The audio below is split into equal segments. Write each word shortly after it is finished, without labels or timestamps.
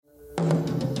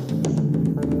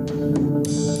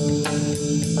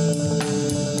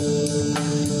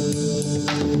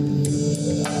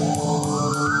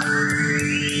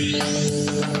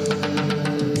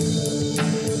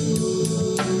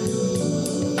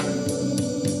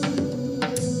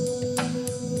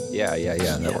Yeah.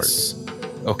 That Yes.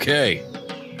 Okay.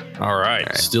 All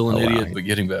right. Still an idiot, but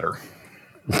getting better.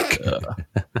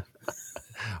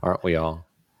 Aren't we all?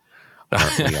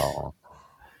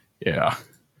 Yeah.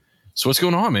 So what's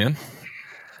going on, man?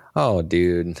 Oh,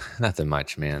 dude, nothing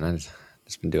much, man. I've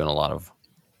just been doing a lot of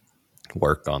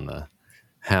work on the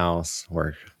house,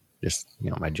 just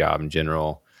my job in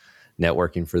general,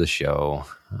 networking for the show,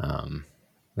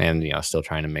 and still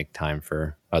trying to make time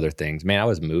for other things. Man, I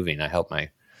was moving. I helped my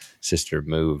sister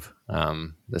move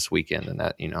this weekend, and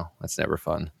that's never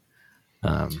fun.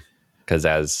 Because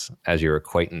as your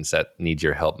acquaintance that needs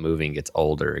your help moving gets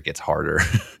older, it gets harder.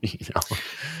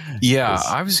 Yeah,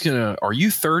 are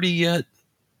you 30 yet?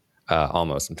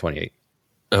 Almost. I'm 28.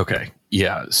 Okay.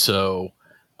 Yeah. So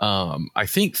I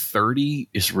think 30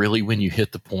 is really when you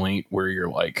hit the point where you're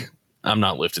like, I'm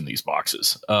not lifting these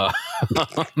boxes. Well,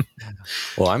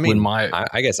 I mean,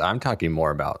 I guess I'm talking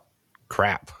more about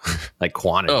crap, like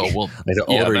quantity. Oh, well, like the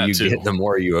older you get, the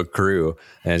more you accrue.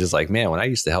 And it's just like, man, when I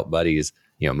used to help buddies,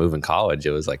 move in college,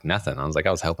 it was like nothing. I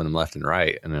was helping them left and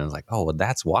right. And then I was like, oh, well,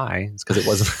 that's why. It's because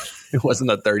it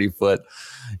wasn't a 30-foot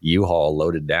U-Haul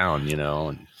loaded down,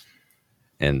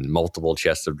 and multiple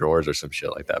chests of drawers or some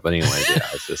shit like that. But anyways, yeah,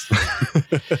 it's just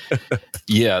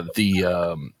yeah,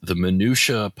 the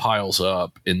minutia piles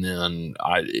up, and then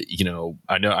I know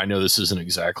this isn't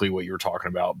exactly what you were talking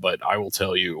about, but I will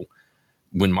tell you,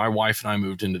 when my wife and I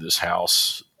moved into this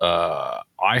house,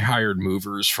 I hired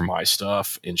movers for my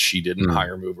stuff, and she didn't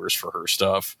hire movers for her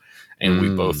stuff. And we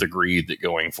both agreed that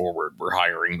going forward, we're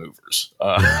hiring movers.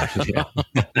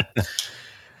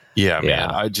 Yeah,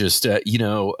 man. I just, a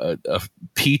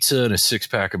pizza and a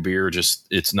 6-pack of beer,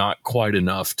 it's not quite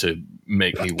enough to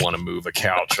make me want to move a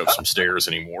couch up some stairs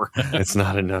anymore. It's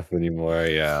not enough anymore.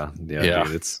 Yeah.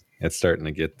 Dude, it's starting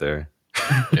to get there.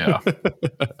 Yeah.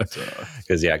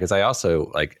 Because I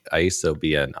used to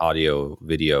be an audio,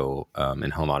 video,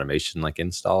 and home automation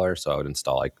installer. So I would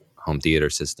install home theater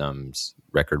systems,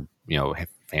 record,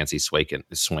 fancy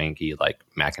swanky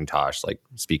Macintosh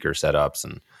speaker setups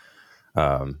and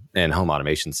home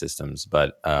automation systems,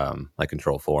 but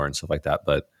Control 4 and stuff like that.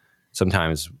 But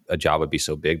sometimes a job would be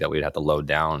so big that we'd have to load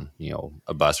down,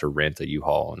 a bus or rent a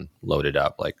U-Haul and load it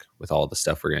up with all the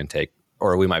stuff we're going to take.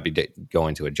 Or we might be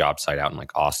going to a job site out in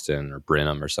Austin or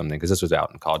Brenham or something, because this was out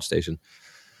in College Station.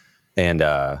 And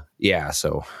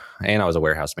so I was a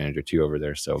warehouse manager too over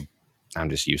there. So I'm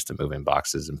just used to moving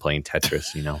boxes and playing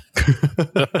Tetris,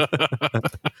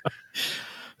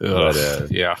 But,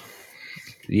 yeah.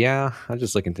 Yeah, I was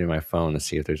just looking through my phone to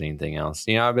see if there's anything else.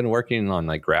 I've been working on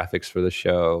graphics for the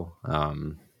show,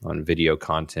 on video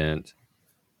content.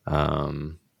 But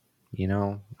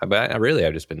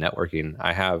I've just been networking.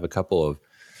 I have a couple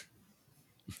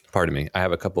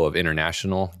of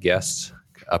international guests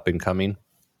up and coming.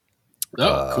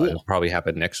 Oh, cool. It'll probably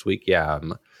happen next week. Yeah,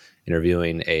 I'm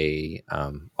interviewing a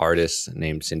artist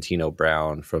named Santino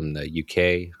Brown from the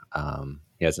UK.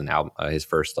 He has an album, his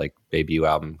first debut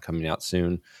album coming out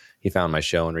soon. He found my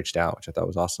show and reached out, which I thought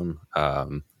was awesome.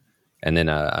 And then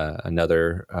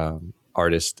another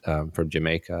artist from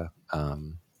Jamaica. Her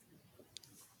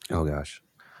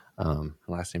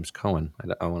last name's Cohen.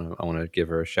 I want to give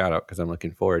her a shout out because I'm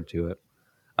looking forward to it.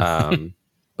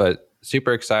 But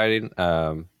super exciting.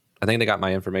 I think they got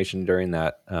my information during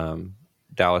that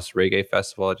Dallas Reggae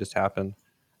Festival that just happened.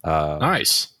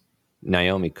 Nice.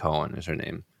 Naomi Cohen is her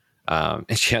name.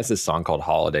 And she has this song called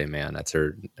Holiday Man. That's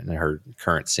her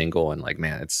current single. And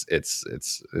man, it's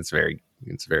very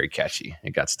catchy.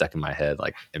 It got stuck in my head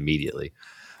immediately.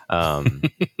 But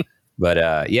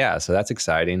so that's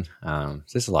exciting.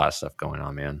 There's a lot of stuff going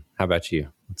on, man. How about you?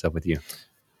 What's up with you?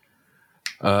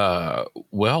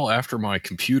 Well, after my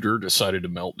computer decided to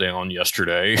melt down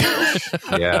yesterday.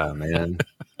 Yeah, man.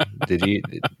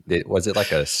 Was it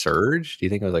a surge? Do you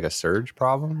think it was a surge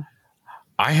problem?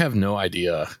 I have no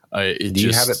idea. Do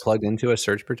you have it plugged into a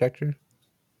surge protector?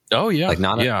 Oh yeah.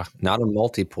 Not a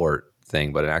multi-port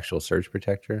thing, but an actual surge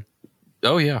protector?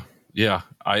 Oh yeah. Yeah.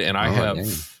 I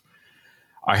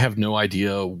have no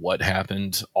idea what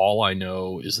happened. All I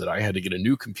know is that I had to get a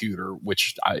new computer,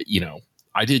 which I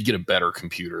did get a better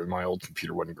computer. My old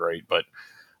computer wasn't great, but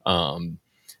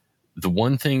the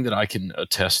one thing that I can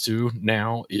attest to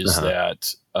now is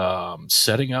that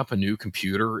setting up a new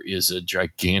computer is a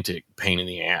gigantic pain in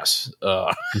the ass.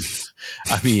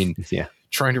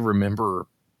 Trying to remember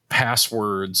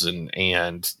passwords and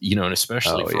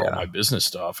especially for all my business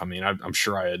stuff. I'm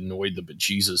sure I annoyed the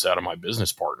bejesus out of my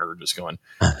business partner just going,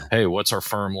 hey, what's our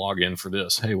firm login for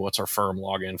this? Hey, what's our firm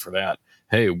login for that?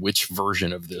 Hey, which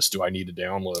version of this do I need to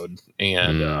download?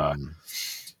 And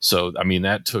so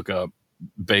that took up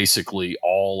basically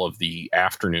all of the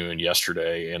afternoon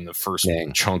yesterday and the first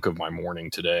Dang. chunk of my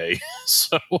morning today.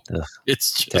 So Ugh.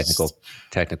 it's just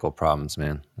technical problems,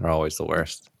 man. They're always the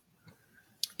worst.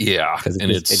 Yeah, Because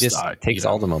and it just takes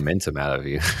all the momentum out of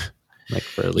you, like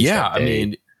for at least that day. I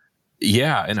mean,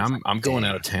 yeah, and I'm going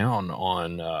out of town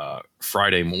on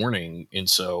Friday morning, and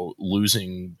so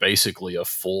losing basically a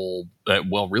full,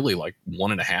 really like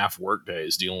 1.5 work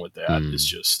days dealing with that is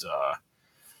just,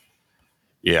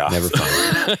 never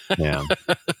fun. Yeah.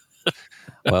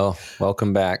 Well,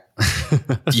 welcome back.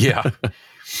 Yeah.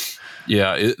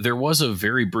 Yeah, there was a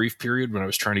very brief period when I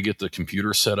was trying to get the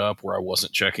computer set up where I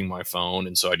wasn't checking my phone,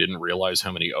 and so I didn't realize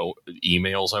how many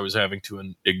emails I was having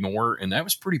to ignore, and that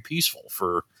was pretty peaceful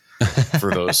for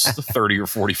those 30 or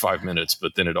 45 minutes,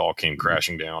 but then it all came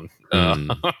crashing down.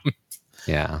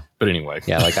 Yeah. But anyway.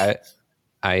 Yeah, like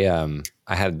I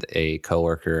had a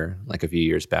coworker like a few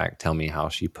years back tell me how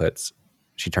she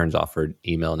turns off her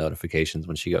email notifications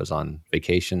when she goes on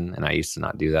vacation, and I used to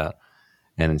not do that.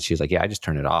 And she's like, yeah, I just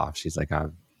turn it off. She's like,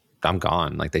 I'm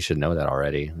gone. Like, they should know that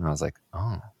already. And I was like,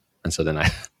 oh. And so then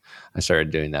I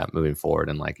started doing that moving forward.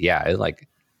 And like, yeah, it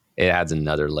adds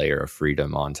another layer of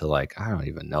freedom onto like, I don't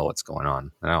even know what's going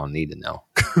on. I don't need to know.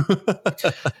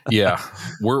 Yeah.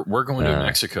 We're going to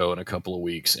Mexico in a couple of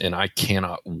weeks, and I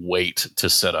cannot wait to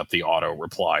set up the auto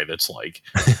reply that's like,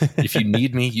 if you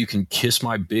need me, you can kiss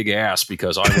my big ass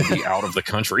because I will be out of the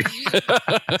country.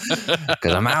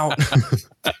 Because I'm out.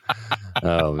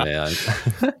 Oh, man.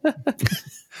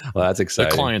 Well, that's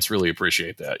exciting. The clients really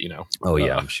appreciate that, you know. Oh,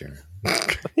 yeah, I'm sure.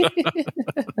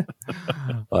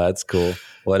 Well, that's cool.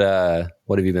 What have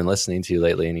you been listening to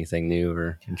lately? Anything new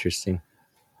or interesting?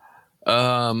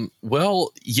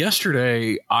 Well,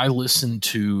 yesterday I listened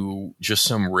to just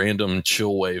some random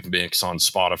chillwave mix on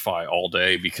Spotify all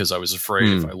day because I was afraid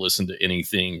if I listened to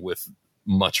anything with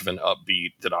much of an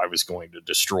upbeat that I was going to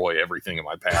destroy everything in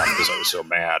my path because I was so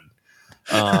mad.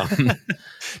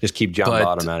 Just keep John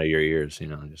Bottom out of your ears, you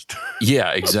know. Just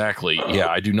yeah, exactly. Yeah,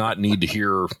 I do not need to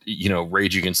hear, you know,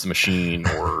 Rage Against the Machine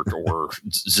or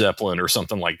Zeppelin or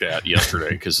something like that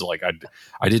yesterday because like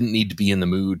I didn't need to be in the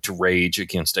mood to rage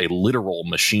against a literal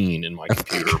machine in my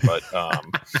computer. But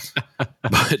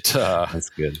that's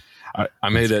good. I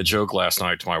made that joke last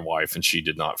night to my wife, and she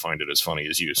did not find it as funny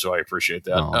as you, so I appreciate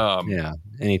that. Oh, yeah,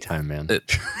 anytime, man.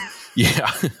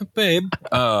 Yeah, babe.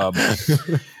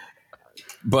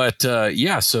 But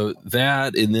yeah, so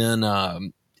that, and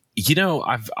then you know,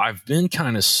 I've been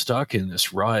kind of stuck in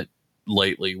this rut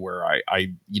lately where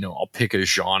I you know, I'll pick a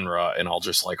genre and I'll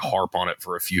just like harp on it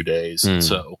for a few days. And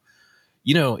so,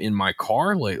 you know, in my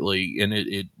car lately, and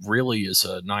it really is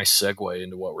a nice segue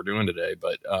into what we're doing today,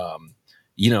 but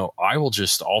you know, I'll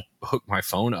hook my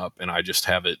phone up and I just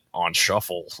have it on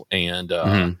shuffle, and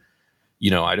you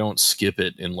know, I don't skip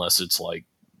it unless it's like,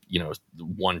 you know,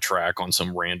 one track on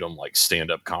some random like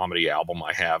stand-up comedy album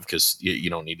I have, because you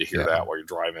don't need to hear that while you're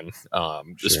driving,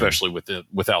 especially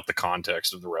without the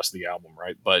context of the rest of the album,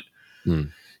 right? But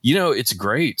you know, it's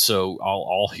great. So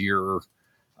I'll hear,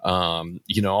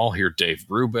 you know, I'll hear Dave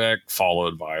Brubeck,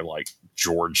 followed by like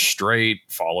George Strait,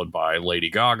 followed by Lady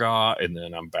Gaga, and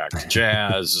then I'm back to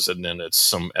jazz, and then it's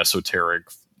some esoteric,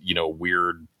 you know,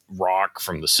 weird rock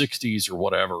from the 60s or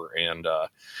whatever, and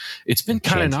it's been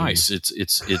kind of nice.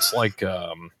 It's like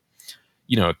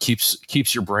you know, it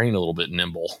keeps your brain a little bit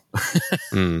nimble.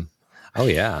 Oh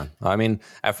yeah, I mean,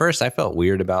 at first I felt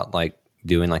weird about like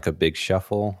doing like a big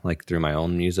shuffle like through my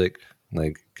own music,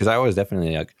 like because I was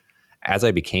definitely like, as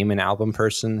I became an album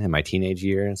person in my teenage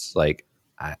years, like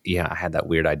I had that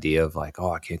weird idea of like,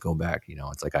 oh, I can't go back, you know.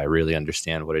 It's like I really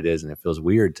understand what it is, and it feels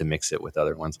weird to mix it with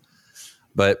other ones.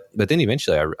 But then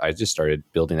eventually I just started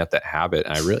building up that habit,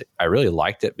 and I really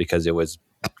liked it because it was,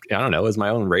 I don't know, it was my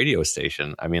own radio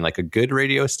station. I mean, like a good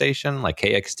radio station like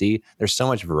KXT, there's so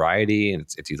much variety, and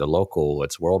it's either local,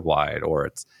 it's worldwide, or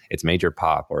it's major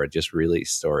pop, or it just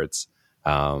released, or it's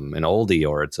an oldie,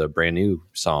 or it's a brand new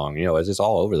song. You know, it's just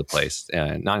all over the place,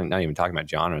 and not even talking about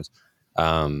genres.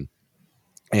 And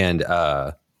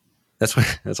that's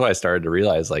why I started to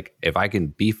realize, like, if I can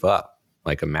beef up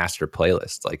like a master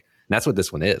playlist, like. And that's what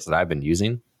this one is that I've been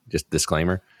using. Just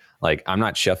disclaimer, like I'm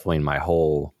not shuffling my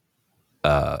whole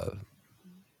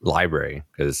library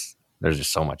because there's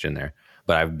just so much in there.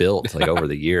 But I've built like over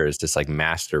the years just like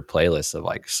master playlists of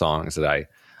like songs that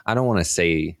I don't want to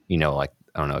say, you know, like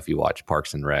I don't know if you watch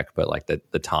Parks and Rec, but like the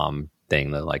Tom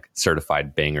thing, the like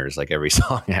certified bangers, like every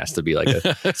song has to be like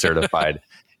a certified,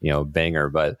 you know, banger.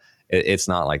 But it's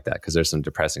not like that because there's some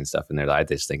depressing stuff in there that I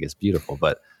just think is beautiful.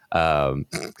 But Um,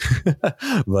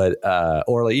 but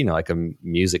or like, like a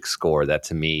music score that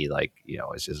to me, like,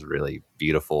 is just really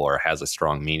beautiful or has a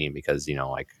strong meaning because,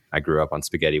 like I grew up on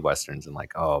spaghetti westerns and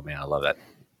like, oh man, I love that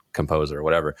composer or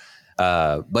whatever.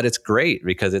 But it's great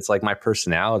because it's like my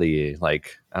personality,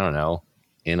 like, I don't know,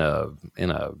 in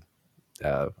an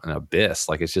abyss.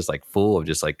 Like it's just like full of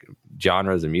just like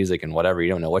genres of music and whatever. You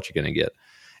don't know what you're going to get.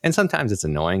 And sometimes it's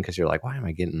annoying because you're like, why am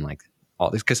I getting like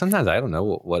all this? Because sometimes I don't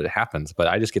know what happens, but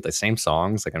I just get the same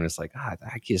songs. Like I'm just like, I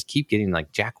just keep getting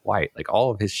like Jack White, like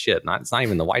all of his shit. It's not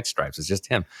even the White Stripes. It's just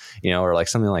him, or like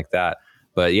something like that.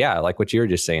 But yeah, like what you were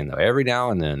just saying though, every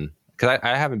now and then, because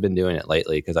I haven't been doing it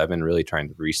lately because I've been really trying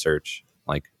to research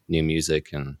like new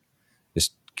music and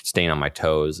just staying on my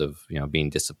toes of,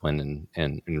 being disciplined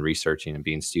and researching and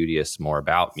being studious more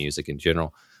about music in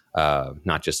general.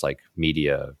 Not just like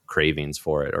media cravings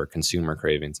for it or consumer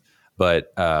cravings,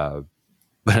 but I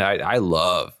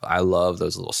love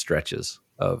those little stretches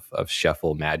of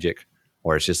shuffle magic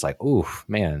where it's just like, ooh,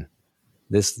 man,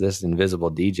 this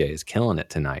invisible DJ is killing it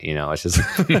tonight. It's just,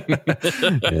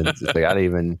 it's like, I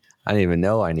didn't even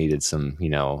know I needed some,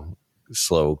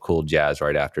 slow, cool jazz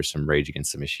right after some Rage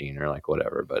Against the Machine or like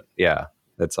whatever. But yeah,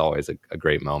 that's always a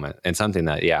great moment and something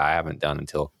that, I haven't done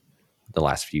until the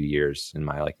last few years in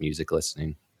my like music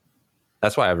listening.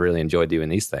 That's why I've really enjoyed doing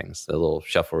these things, the little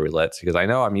shuffle roulettes, because I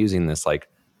know I'm using this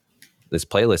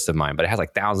playlist of mine, but it has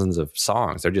like thousands of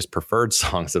songs. They're just preferred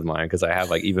songs of mine because I have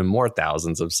like even more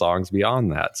thousands of songs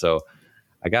beyond that. So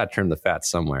I got to trim the fat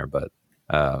somewhere. But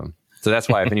so that's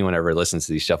why if anyone ever listens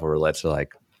to these shuffle roulettes, they're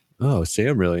like, oh,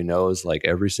 Sam really knows like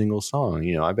every single song.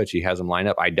 I bet he has them lined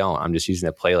up. I don't. I'm just using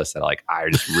a playlist that like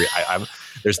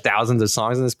there's thousands of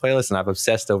songs in this playlist, and I've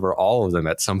obsessed over all of them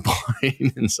at some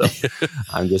point. And so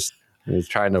I'm just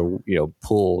trying to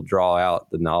draw out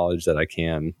the knowledge that I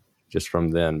can just from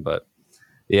then. But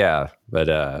yeah,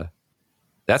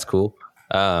 that's cool.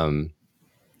 I've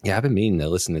been meaning to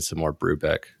listen to some more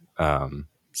Brubeck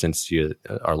since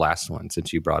our last one,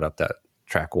 since you brought up that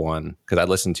track one, because I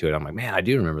listened to it. I'm like, man, I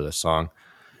do remember this song.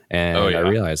 And I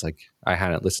realized like I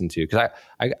hadn't listened to, because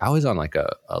I was on like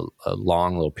a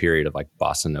long little period of like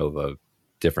bossa nova,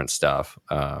 different stuff.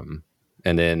 And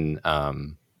then, I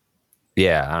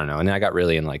don't know. And then I got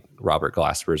really in like Robert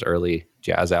Glasper's early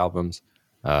jazz albums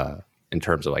in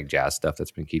terms of like jazz stuff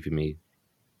that's been keeping me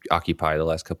occupied the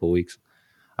last couple of weeks.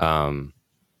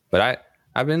 But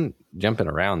I've been jumping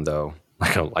around though,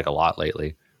 like a lot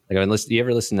lately. Like you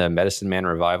ever listen to Medicine Man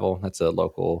Revival? That's a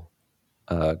local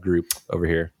group over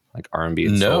here, like R&B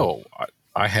and soul. No,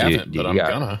 I haven't, but I'm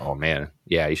gonna. Oh man,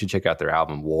 yeah, you should check out their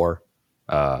album War.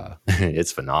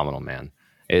 It's phenomenal, man.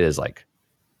 It is like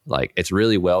it's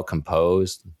really well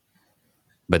composed,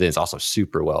 but then it's also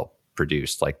super well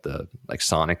produced. Like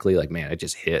sonically, like man, it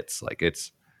just hits. Like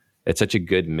it's such a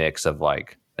good mix of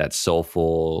like that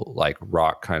soulful like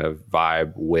rock kind of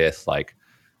vibe with like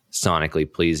sonically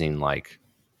pleasing like.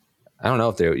 I don't know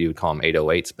if you would call them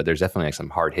 808s, but there's definitely like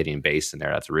some hard hitting bass in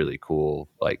there. That's really cool,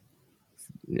 like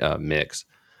mix.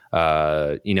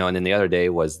 And then the other day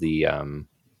was the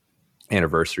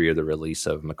anniversary of the release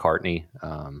of McCartney,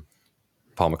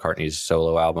 Paul McCartney's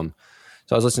solo album.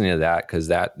 So I was listening to that because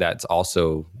that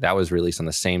was released on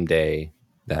the same day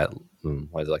that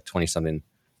was like 20 something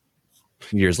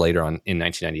years later in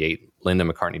 1998. Linda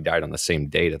McCartney died on the same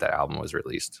day that album was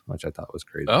released, which I thought was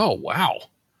crazy. Oh wow!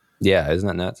 Yeah, isn't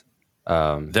that nuts?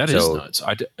 That is nuts.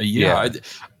 I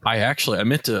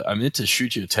meant to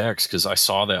shoot you a text because I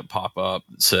saw that pop up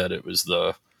that said it was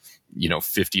the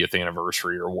 50th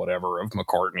anniversary or whatever of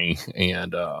McCartney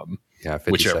and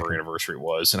whichever anniversary it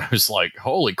was, and I was like,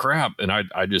 holy crap! And I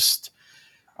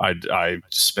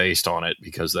spaced on it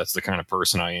because that's the kind of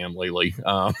person I am lately.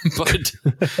 But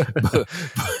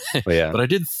I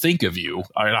did think of you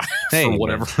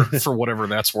for whatever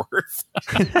that's worth.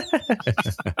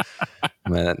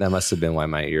 Man, that must have been why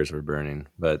my ears were burning,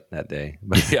 but that day.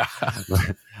 But, yeah.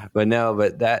 but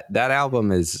that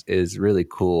album is really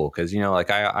cool because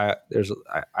like I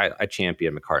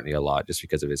champion McCartney a lot just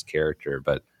because of his character,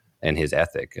 and his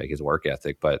ethic, like his work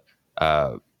ethic, but.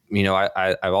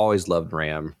 I've always loved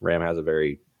Ram. Ram has a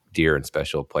very dear and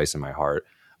special place in my heart,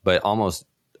 but almost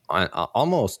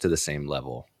to the same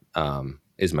level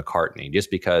is McCartney,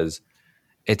 just because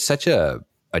it's such a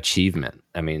achievement.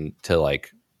 I mean, to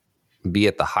like be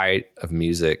at the height of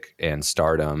music and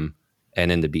stardom,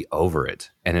 and then to be over it,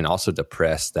 and then also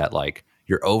depressed that like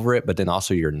you're over it, but then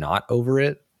also you're not over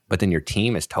it, but then your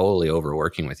team is totally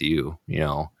overworking with you,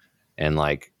 and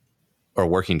like. Or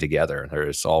working together. They're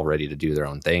just all ready to do their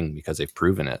own thing because they've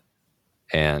proven it.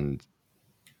 And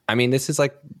I mean, this is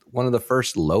like one of the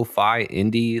first lo-fi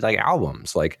indie like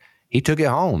albums. Like he took it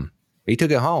home. He took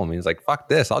it home. He's like, fuck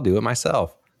this. I'll do it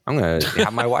myself. I'm going to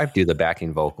have my wife do the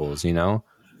backing vocals, you know?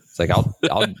 It's like,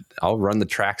 I'll run the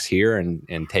tracks here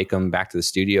and take them back to the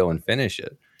studio and finish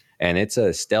it. And it's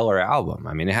a stellar album.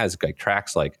 I mean, it has like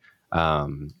tracks like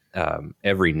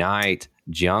Every Night,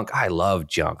 Junk. I love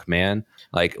Junk, man.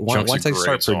 Like once I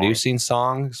start producing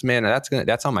songs, man,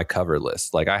 that's on my cover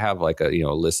list. Like I have like a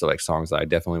list of like songs that I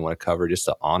definitely want to cover just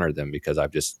to honor them, because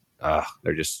they're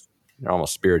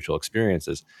almost spiritual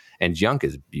experiences. And Junk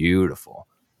is beautiful.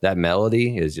 That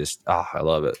melody is just, I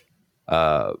love it.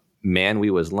 Man, We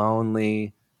Was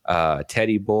Lonely,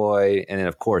 Teddy Boy, and then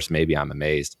of course Maybe I'm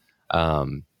Amazed.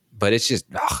 But it's just,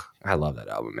 I love that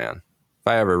album, man. If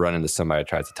I ever run into somebody that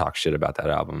tries to talk shit about that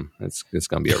album, it's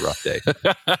going to be a rough day.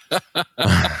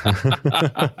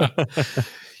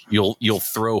 You'll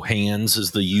throw hands,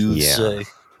 as the youth say.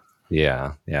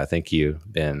 Yeah. Thank you,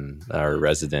 Ben, our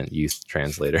resident youth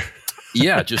translator.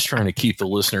 Yeah, just trying to keep the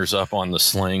listeners up on the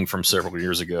slang from several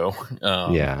years ago.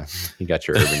 You got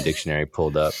your Urban Dictionary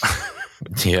pulled up.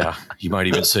 Yeah, you might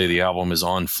even say the album is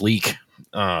on fleek.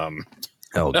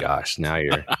 Oh gosh, now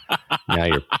you're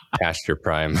past your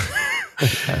prime.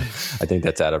 I think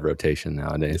that's out of rotation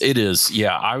nowadays. It is.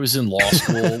 Yeah, I was in law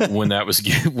school when that was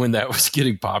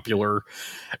getting popular,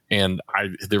 and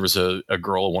there was a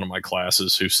girl in one of my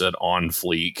classes who said "on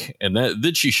fleek," and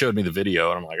then she showed me the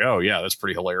video, and I'm like, oh yeah, that's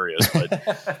pretty hilarious.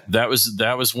 But that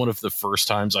was one of the first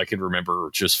times I can remember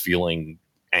just feeling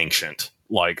ancient.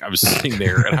 Like I was sitting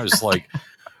there, and I was like,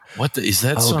 "What is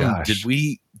that? Gosh.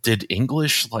 Did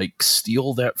English like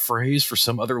steal that phrase for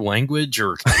some other language,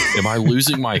 or am I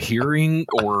losing my hearing?"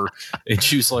 And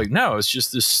she was like, "No, it's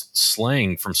just this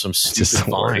slang from some stupid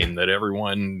Vine that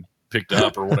everyone picked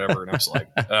up or whatever." And I was like,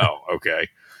 "Oh, okay."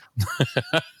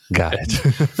 Got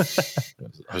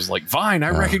it. I was like, Vine, I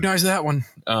recognize that one.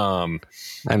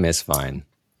 I miss Vine.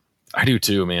 I do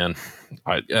too, man.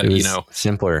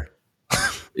 Simpler.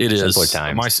 It is.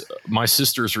 Times. My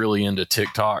sister's really into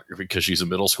TikTok because she's a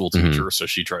middle school teacher, so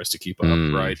she tries to keep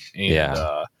up, right?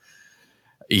 And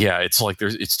it's like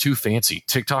it's too fancy.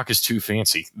 TikTok is too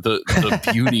fancy. The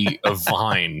beauty of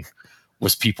Vine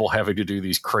was people having to do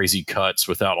these crazy cuts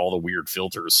without all the weird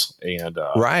filters. And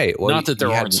right. Well, not that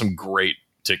there aren't some great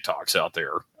TikToks out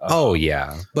there.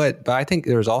 But I think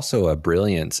there's also a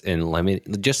brilliance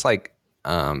in just like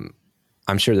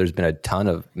I'm sure there's been a ton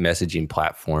of messaging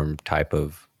platform type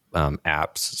of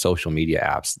apps, social media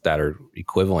apps that are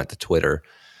equivalent to Twitter.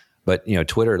 But,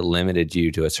 Twitter limited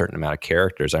you to a certain amount of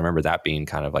characters. I remember that being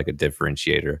kind of like a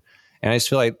differentiator. And I just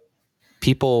feel like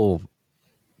people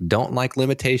don't like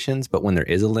limitations, but when there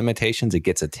is a limitations, it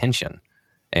gets attention.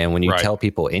 And when you tell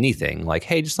people anything like,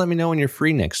 hey, just let me know when you're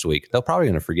free next week, they're probably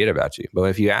going to forget about you. But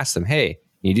if you ask them, hey,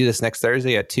 can you do this next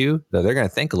Thursday at 2? They're going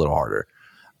to think a little harder.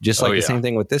 Just like the same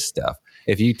thing with this stuff.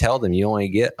 If you tell them you only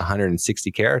get 160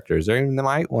 characters, they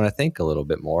might want to think a little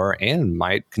bit more and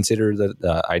might consider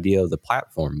the idea of the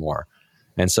platform more.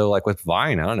 And so like with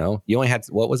Vine, I don't know, you only had,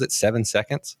 7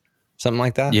 seconds? Something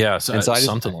like that? Yeah,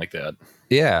 something like that.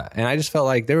 Yeah, and I just felt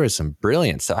like there was some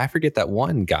brilliance. So I forget that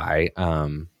one guy,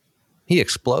 he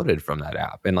exploded from that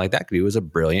app. And like that dude was a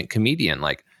brilliant comedian.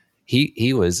 Like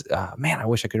he was, man, I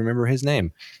wish I could remember his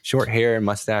name. Short hair,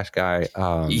 mustache guy.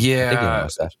 I think he had a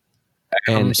mustache.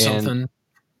 Something.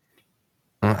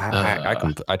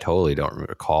 I totally don't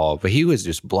recall, but he was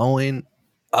just blowing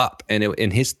up,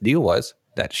 and his deal was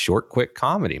that short, quick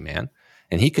comedy, man,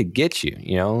 and he could get you,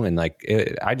 and like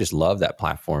I just love that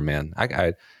platform, man.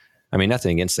 I mean,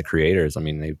 nothing against the creators. I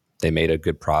mean, they made a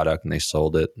good product and they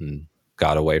sold it and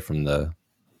got away from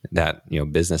that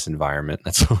business environment.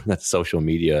 That's social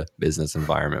media business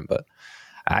environment, but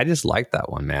I just like that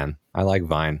one, man. I like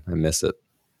Vine. I miss it.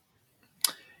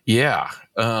 Yeah.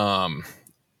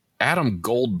 Adam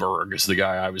Goldberg is the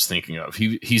guy I was thinking of.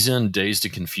 He's in Dazed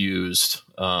and Confused,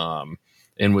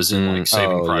 and was in like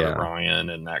Saving Private Ryan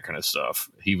and that kind of stuff.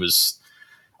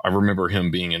 I remember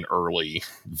him being an early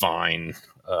Vine,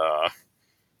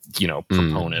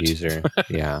 proponent. User.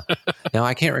 Yeah. Now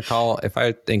I can't recall, if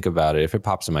I think about it, if it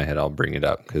pops in my head, I'll bring it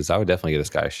up, because I would definitely give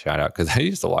this guy a shout out, because I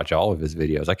used to watch all of his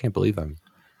videos. I can't believe I'm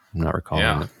not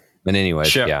recalling it. But anyway,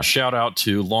 shout out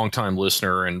to longtime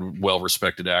listener and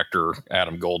well-respected actor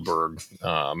Adam Goldberg,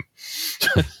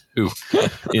 who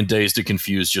in Dazed and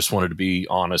Confused just wanted to be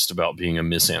honest about being a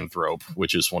misanthrope,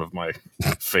 which is one of my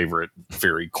favorite,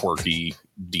 very quirky,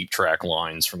 deep track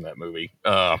lines from that movie.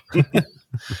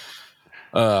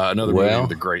 Another movie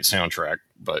with a great soundtrack,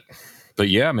 but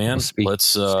yeah, man. Let's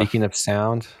speaking of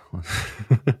sound,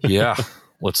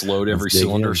 let's load every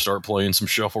cylinder, start playing some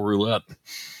shuffle roulette.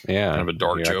 Yeah. Kind of a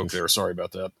dark joke there. Sorry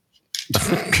about that.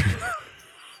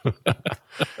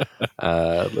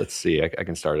 Let's see. I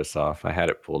can start us off. I had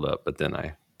it pulled up, but then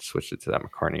I switched it to that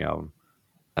McCartney album.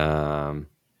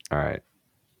 All right.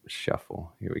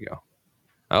 Shuffle. Here we go.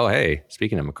 Oh, hey,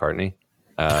 speaking of McCartney,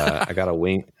 I got a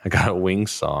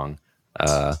Wings song.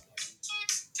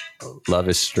 Love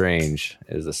is Strange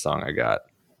is the song I got.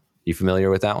 You familiar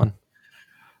with that one?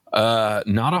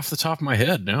 Not off the top of my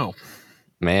head, no.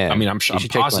 Man, I mean, I'm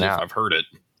positive I've heard it.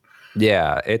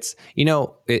 Yeah, it's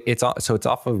it's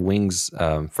off of Wings'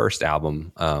 first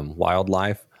album,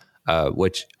 Wildlife,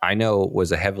 which I know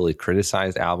was a heavily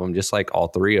criticized album, just like all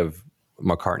three of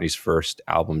McCartney's first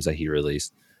albums that he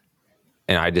released.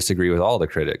 And I disagree with all the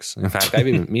critics. In fact,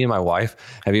 me and my wife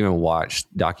have even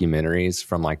watched documentaries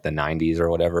from like the 90s or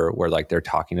whatever, where like they're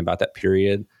talking about that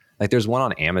period. Like there's one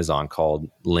on Amazon called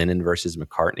Lennon versus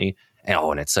McCartney.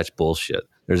 And it's such bullshit.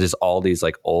 There's just all these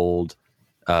like old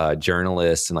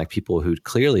journalists and like people who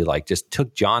clearly like just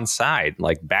took John's side.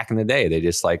 Like back in the day, they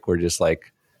just like were just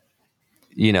like,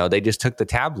 they just took the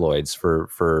tabloids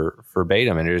for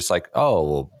verbatim, and they're just like, oh,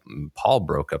 well, Paul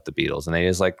broke up the Beatles, and they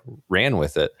just like ran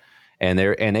with it. And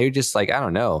they just like, I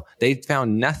don't know, they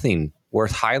found nothing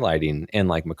worth highlighting in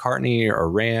like McCartney or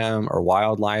Ram or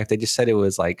Wildlife. They just said it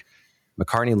was like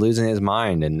McCartney losing his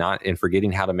mind and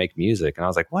forgetting how to make music. And I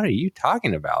was like, what are you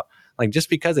talking about? Like, just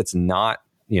because it's not,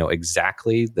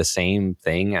 exactly the same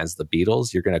thing as the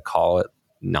Beatles, you're going to call it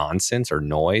nonsense or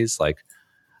noise. Like,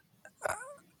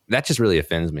 that just really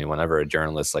offends me whenever a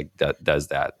journalist like does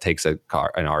that, takes an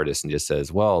artist and just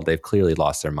says, well, they've clearly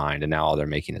lost their mind and now all they're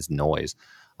making is noise.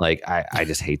 Like, I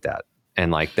just hate that.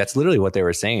 And like, that's literally what they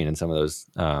were saying in some of those,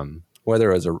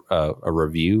 whether it was a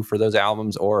review for those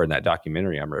albums or in that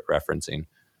documentary I'm referencing.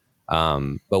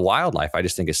 But Wildlife, I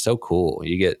just think is so cool.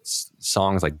 You get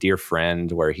songs like Dear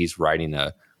Friend, where he's writing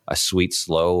a sweet,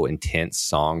 slow, intense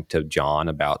song to John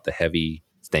about the heavy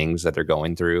things that they're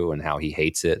going through and how he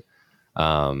hates it.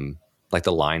 Like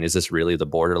the line, is this really the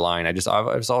borderline? I've just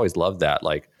always loved that.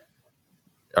 Like,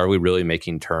 are we really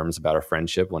making terms about our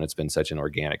friendship when it's been such an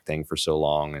organic thing for so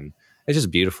long? And it's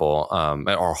just beautiful,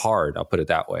 or hard, I'll put it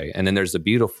that way. And then there's the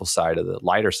beautiful side of the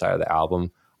lighter side of the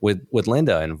album with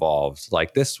Linda involved,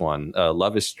 like this one,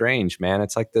 Love is Strange, man.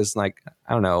 It's like this, like,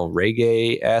 I don't know,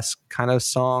 reggae-esque kind of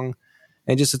song.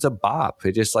 And it's a bop.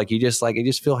 It just like, you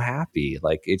just feel happy.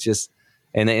 Like, it's just,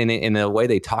 and in the way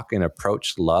they talk and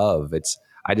approach love,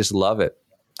 I just love it.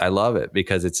 I love it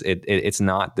because it's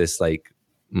not this like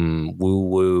woo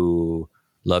woo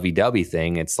lovey dovey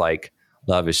thing. It's like,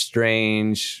 love is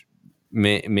strange.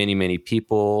 Many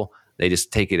people, they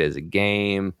just take it as a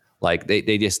game. Like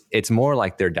they just, it's more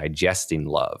like they're digesting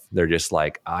love. They're just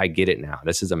like, I get it now.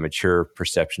 This is a mature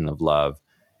perception of love.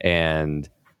 And,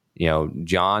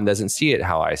 John doesn't see it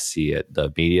how I see it.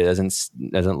 The media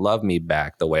doesn't love me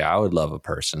back the way I would love a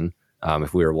person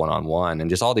if we were one-on-one,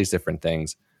 and just all these different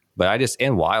things. But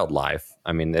in Wildlife,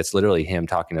 I mean, it's literally him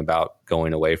talking about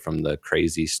going away from the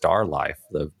crazy star life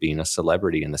of being a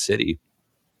celebrity in the city.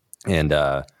 And,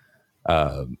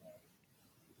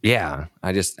 yeah,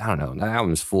 I don't know. That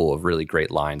album's full of really great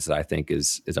lines that I think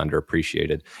is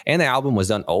underappreciated. And the album was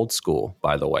done old school,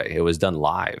 by the way. It was done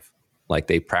live. Like,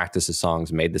 they practiced the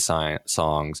songs, made the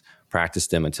songs,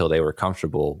 practiced them until they were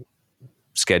comfortable,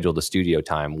 scheduled the studio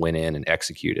time, went in and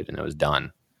executed, and it was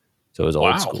done. So it was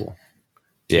old school.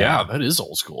 Yeah, that is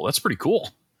old school. That's pretty cool.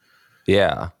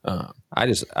 Yeah. I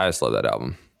just love that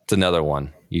album. It's another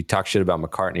one. You talk shit about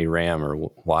McCartney, Ram, or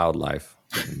Wildlife,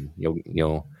 and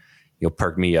you'll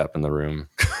perk me up in the room.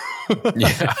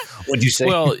 Yeah. What'd you say?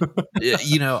 Well,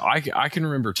 I can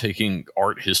remember taking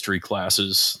art history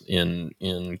classes in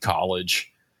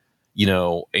college,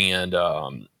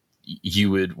 and we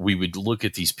would look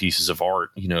at these pieces of art,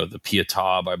 the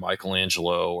Pietà by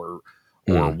Michelangelo or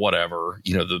whatever,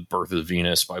 the Birth of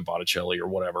Venus by Botticelli or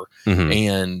whatever. Mm-hmm.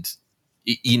 And,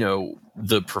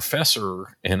 the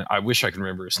professor, and I wish I could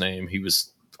remember his name. He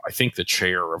was, I think, the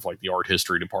chair of like the art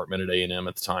history department at A&M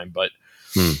at the time. But,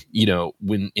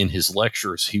 when in his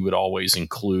lectures, he would always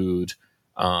include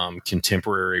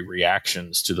contemporary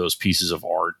reactions to those pieces of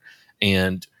art.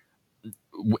 And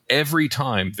every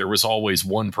time there was always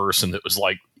one person that was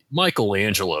like,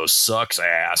 Michelangelo sucks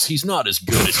ass. He's not as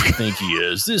good as you think he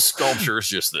is. This sculpture is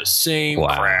just the same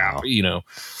crap,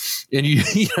 And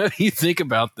you think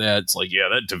about that, it's like, yeah,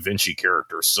 that Da Vinci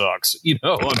character sucks.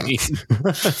 I mean,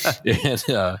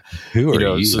 and, who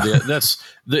are you? So that's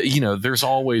there's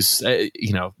always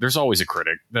there's always a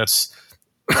critic. That's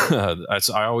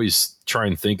I always try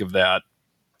and think of that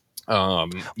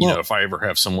If I ever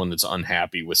have someone that's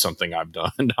unhappy with something I've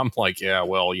done, I'm like, yeah,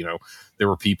 well, there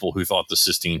were people who thought the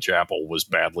Sistine Chapel was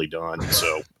badly done.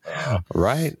 So,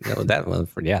 right.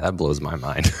 That blows my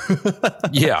mind.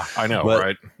 Yeah, I know.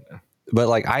 Right. But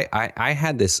like, I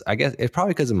had this, I guess it's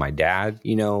probably because of my dad.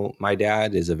 My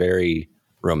dad is a very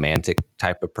romantic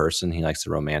type of person. He likes to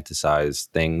romanticize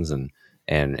things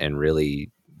and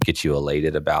really get you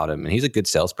elated about him. And he's a good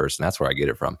salesperson. That's where I get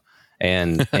it from.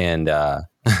 And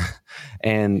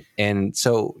and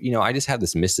so I just have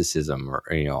this mysticism,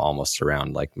 almost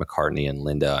around like McCartney and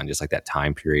Linda and just like that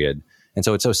time period. And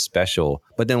so it's so special.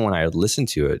 But then when I listen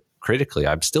to it critically,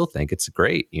 I still think it's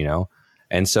great,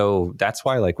 And so that's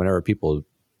why, like, whenever people,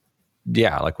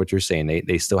 like what you're saying,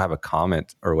 they still have a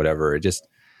comment or whatever.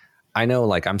 I know,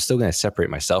 like, I'm still going to separate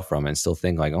myself from it and still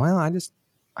think like, well,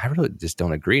 I really just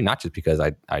don't agree. Not just because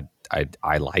I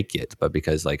like it, but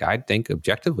because, like, I think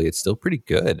objectively it's still pretty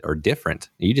good or different.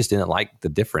 You just didn't like the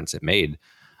difference it made.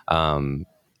 And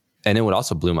it would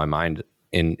also blew my mind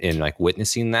in like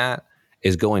witnessing that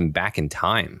is going back in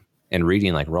time and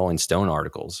reading like Rolling Stone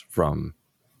articles from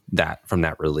that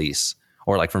release,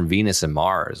 or like from Venus and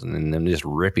Mars, and then them just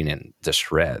ripping it to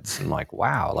shreds. And like,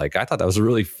 wow, like I thought that was a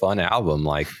really fun album.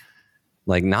 Like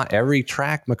not every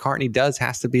track McCartney does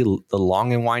has to be The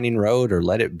Long and Winding Road or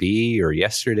Let It Be or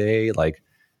Yesterday. Like,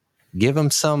 give him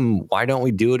some Why Don't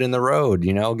We Do It in the Road?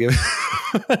 Let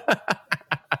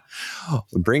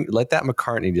that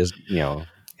McCartney just,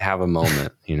 have a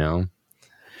moment,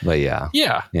 But yeah.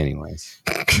 Anyways.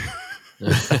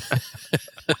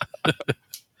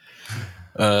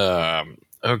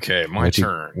 Okay, my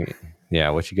turn.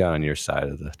 What you got on your side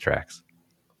of the tracks?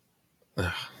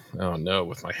 Oh no,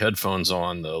 with my headphones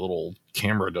on, the little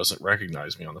camera doesn't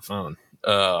recognize me on the phone.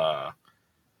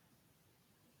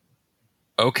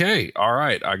 Okay, all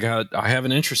right. I have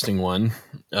an interesting one.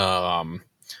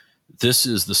 This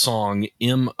is the song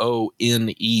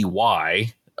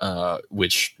Money,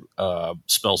 which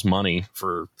spells money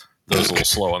for those a little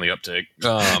slow on the uptake,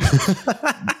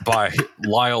 by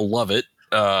Lyle Lovett,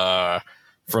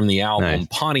 from the album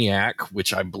Pontiac,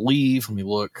 which I believe, let me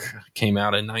look, came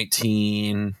out in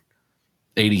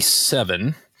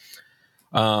 1987.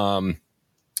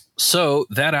 So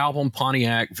that album,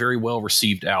 Pontiac, very well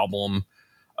received album.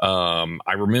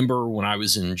 I remember when I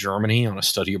was in Germany on a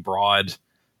study abroad,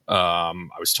 I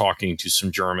was talking to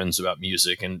some Germans about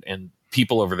music, and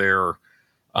people over there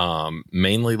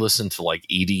mainly listen to like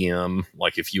EDM.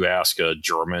 Like if you ask a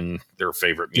German their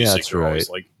favorite music, they're always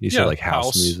like, said like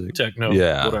house music, techno,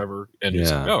 whatever. And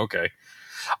it's like, oh, okay.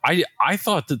 I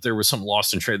thought that there was something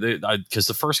lost in trade, because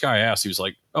the first guy I asked, he was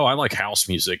like, oh, I like house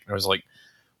music. And I was like,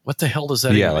 what the hell does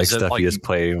that mean? Like stuff you just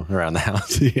play around the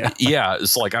house. Yeah.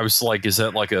 It's like, I was like, is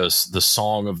that like the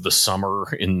song of the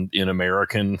summer in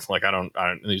American? Like, I don't,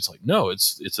 and he's like, no,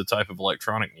 it's a type of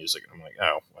electronic music. And I'm like,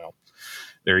 oh, well,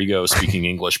 there you go. Speaking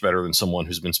English better than someone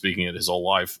who's been speaking it his whole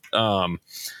life.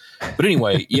 But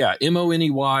anyway,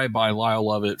 Money by Lyle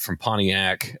Lovett from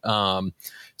Pontiac.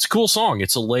 It's a cool song.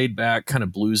 It's a laid back kind of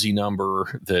bluesy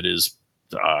number that is,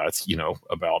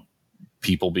 about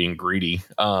people being greedy.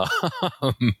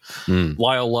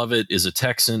 Lyle Lovett is a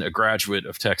Texan, a graduate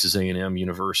of Texas A&M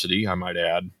University, I might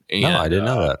add. And, I didn't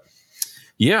know that.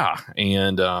 Yeah.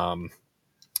 And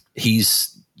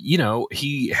he's,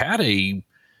 he had a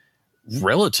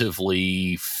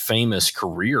relatively famous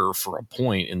career for a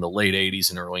point in the late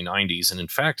 80s and early 90s. And in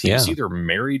fact, he was either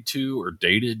married to or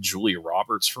dated Julia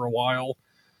Roberts for a while.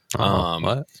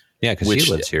 What? Yeah, because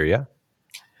she lives here, yeah.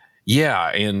 Yeah,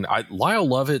 and Lyle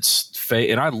Lovett's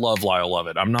and I love Lyle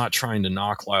Lovett. I'm not trying to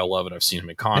knock Lyle Lovett. I've seen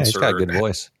him in concert. He's got a good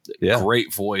voice. Yeah.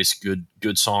 Great voice, good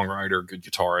songwriter, good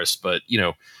guitarist. But,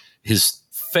 his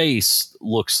face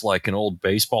looks like an old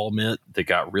baseball mitt that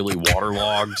got really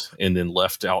waterlogged and then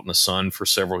left out in the sun for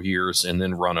several years and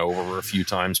then run over a few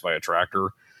times by a tractor.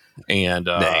 And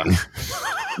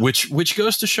which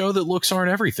goes to show that looks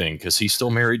aren't everything, because he still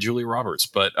married Julia Roberts.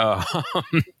 But that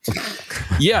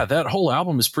whole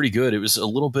album is pretty good. It was a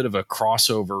little bit of a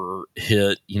crossover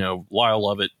hit. Lyle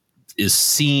Lovett is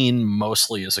seen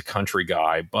mostly as a country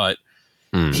guy, but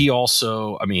he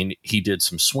also, he did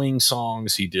some swing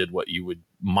songs. He did what you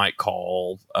might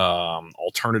call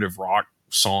alternative rock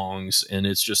songs. And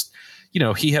it's just,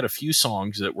 he had a few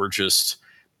songs that were just,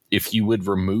 if you would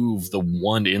remove the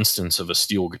one instance of a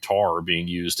steel guitar being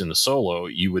used in the solo,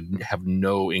 you would have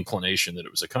no inclination that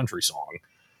it was a country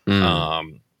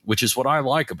song, which is what I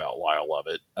like about Lyle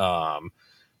Lovett.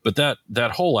 But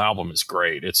that whole album is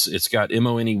great. It's got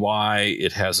Money.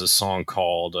 It has a song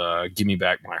called "Give Me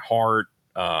Back My Heart."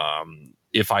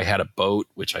 If I Had a Boat,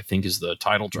 which I think is the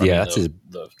title track. Yeah, that's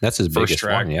his first biggest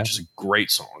track, one, yeah. which is a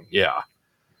great song. Yeah.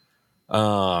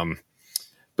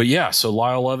 But yeah, so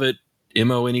Lyle Lovett,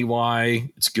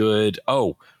 MONEY, it's good.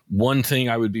 Oh, one thing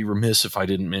I would be remiss if I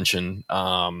didn't mention,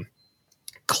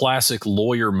 classic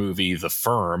lawyer movie, The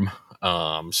Firm,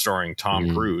 starring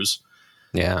Tom Cruise.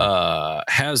 Yeah.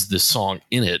 Has this song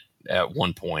in it at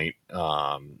one point.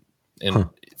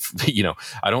 You know,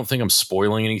 I don't think I'm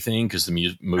spoiling anything because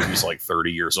the movie's like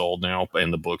 30 years old now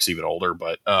and the book's even older.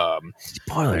 But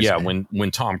Spoilers, yeah, man. when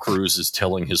Tom Cruise is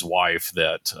telling his wife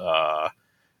that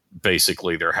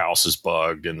basically their house is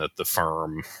bugged and that the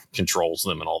firm controls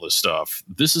them and all this stuff,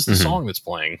 this is the song that's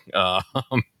playing.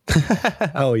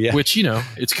 Oh, yeah. Which, you know,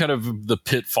 it's kind of the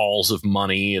pitfalls of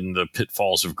money and the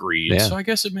pitfalls of greed. Yeah. So I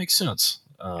guess it makes sense.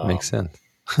 Makes sense.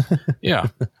 Yeah.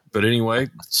 But anyway,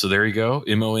 so there you go.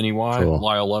 MONEY, Cool.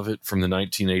 Lyle Lovett from the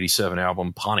 1987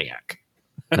 album Pontiac.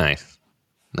 Nice.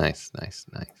 All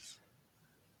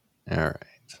right.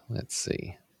 Let's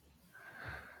see.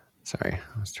 Sorry,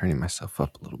 I was turning myself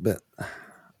up a little bit.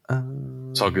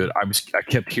 It's all good. I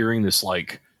kept hearing this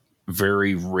like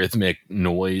very rhythmic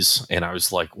noise, and I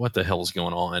was like, "What the hell is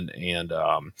going on?" And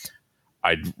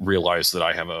I realized that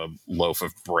I have a loaf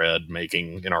of bread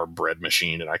making in our bread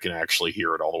machine, and I can actually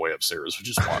hear it all the way upstairs, which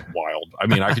is wild. I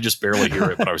mean, I could just barely hear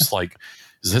it, but I was like,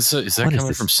 "Is that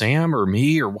coming from Sam or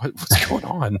me or what's going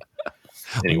on?"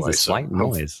 Anyway, slight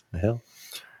noise. The hell.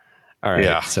 All right.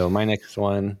 Yeah. So my next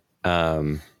one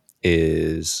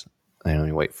is, I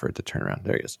only wait for it to turn around.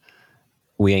 There he is.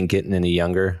 We Ain't Getting Any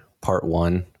Younger, Part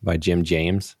 1 by Jim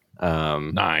James.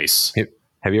 Nice.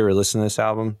 Have you ever listened to this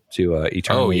album, to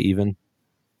Eternally Even?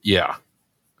 Yeah.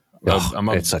 I'm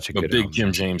it's such a good big album.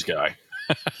 Jim James guy.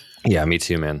 Yeah, me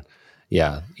too, man.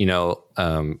 Yeah. You know,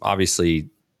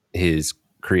 obviously his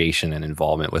creation and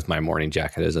involvement with My Morning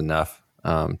Jacket is enough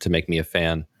to make me a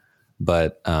fan.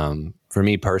 But for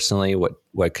me personally,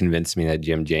 what convinced me that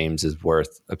Jim James is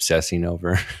worth obsessing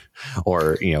over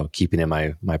or, you know, keeping in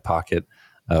my pocket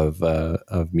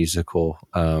of musical,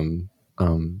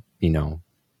 you know,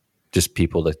 just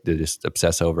people to just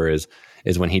obsess over is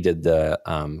when he did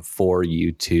the For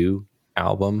You Too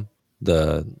album,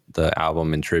 the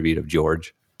album in tribute of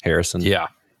George Harrison. Yeah.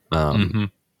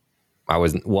 I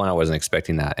wasn't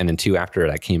expecting that. And then 2, after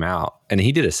that came out, and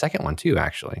he did a second one too,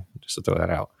 actually, just to throw that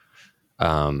out.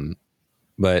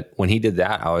 But when he did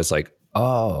that, I was like,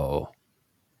 oh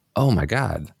my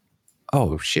God.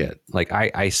 Oh shit. Like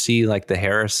I see like the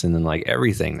Harrison and like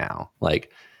everything now.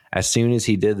 Like as soon as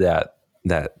he did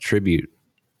that tribute,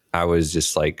 I was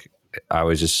just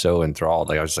so enthralled.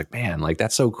 Like I was like, man, like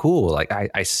that's so cool. Like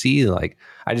I see, like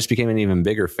I just became an even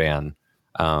bigger fan.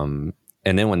 And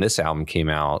then when this album came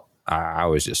out, I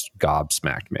was just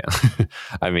gobsmacked, man.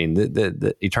 I mean,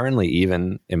 the Eternally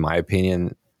Even, in my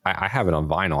opinion, I have it on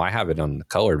vinyl. I have it on the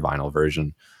colored vinyl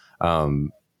version.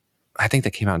 I think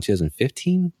that came out in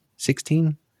 2015, 16.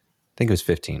 I think it was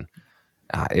 15.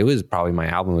 It was probably my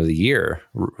album of the year.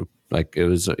 Like it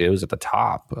was at the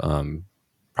top.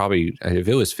 Probably if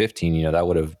it was 15, you know, that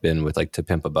would have been with like To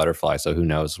Pimp a Butterfly. So who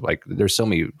knows? Like there's so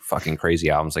many fucking crazy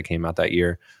albums that came out that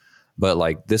year. But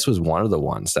like this was one of the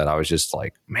ones that I was just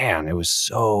like, man, it was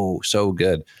so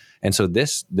good. And so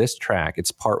this track,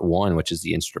 it's part 1, which is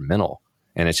the instrumental,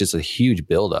 and it's just a huge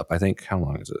buildup. I think, how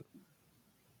long is it?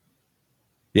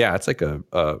 Yeah, it's like a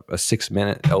 6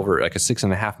 minute, over like a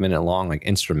 6.5 minute long like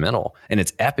instrumental, and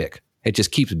it's epic. It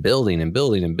just keeps building and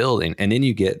building and building, and then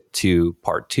you get to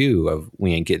part 2 of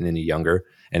We Ain't Getting Any Younger,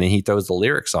 and then he throws the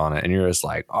lyrics on it, and you're just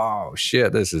like, oh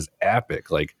shit, this is epic.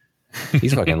 Like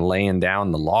he's fucking laying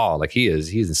down the law. Like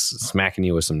he's smacking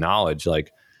you with some knowledge.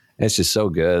 Like it's just so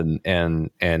good.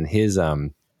 And his, I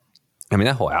mean,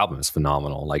 that whole album is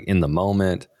phenomenal. Like In the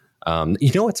Moment.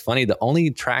 You know what's funny? The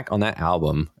only track on that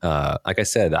album, like I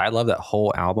said, I love that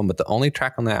whole album, but the only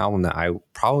track on that album that I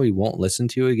probably won't listen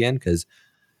to again because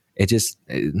it just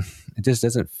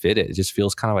doesn't fit it. It just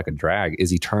feels kind of like a drag.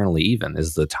 Is Eternally Even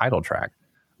is the title track,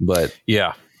 but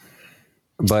yeah,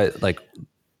 but like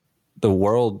the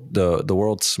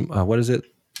world's what is it?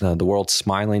 The world's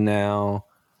smiling now.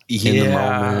 In the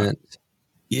Moment.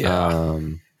 Yeah.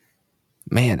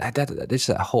 Man,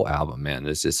 that whole album, man,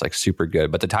 is just like super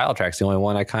good. But the title track's the only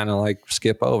one I kind of like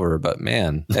skip over. But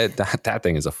man, that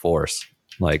thing is a force.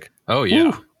 Like, oh yeah,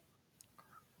 woo.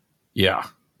 Yeah.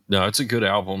 No, it's a good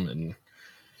album, and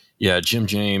yeah, Jim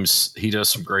James, he does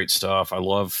some great stuff. I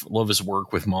love his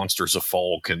work with Monsters of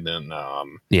Folk, and then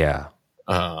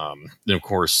then of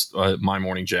course My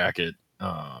Morning Jacket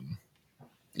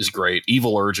is great.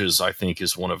 Evil Urges, I think,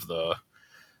 is one of the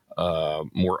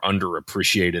more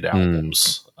underappreciated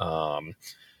albums,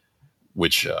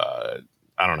 which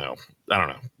I don't know.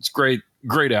 It's great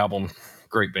album,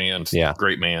 great band,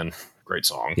 great man, great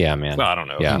song. Yeah, man. Well, I don't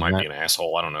know. Yeah, he might be an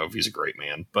asshole. I don't know if he's a great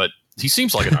man, but he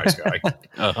seems like a nice guy.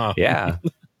 Yeah.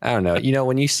 I don't know.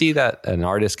 When you see that an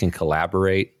artist can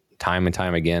collaborate time and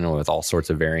time again with all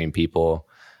sorts of varying people,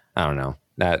 I don't know.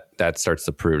 That starts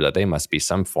to prove that they must be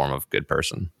some form of good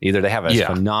person. Either they have a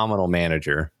phenomenal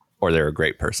manager or they're a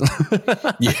great person.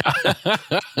 Yeah.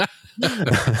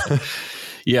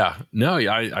 Yeah. No,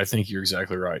 I think you're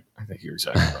exactly right.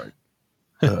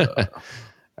 All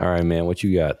right, man. What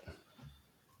you got?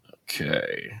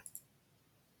 Okay.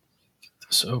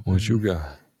 So what you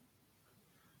got?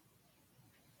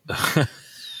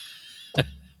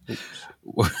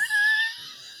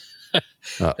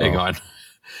 Hang on.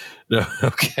 No,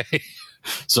 okay.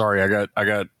 Sorry, I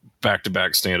got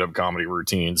back-to-back stand-up comedy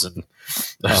routines, and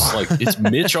I was like, it's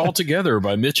Mitch Altogether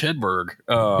by Mitch Hedberg.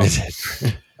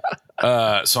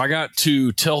 So I got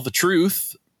To Tell the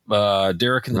Truth,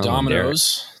 Derek and the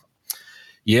Dominoes. Derek.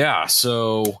 Yeah,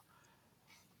 so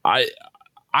I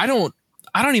don't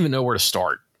even know where to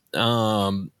start.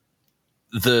 The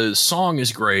song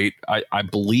is great. I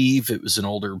believe it was an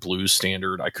older blues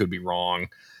standard. I could be wrong.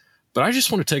 But I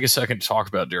just want to take a second to talk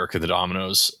about Derek and the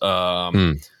Dominoes.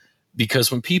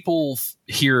 Because when people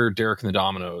hear Derek and the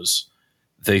Dominoes,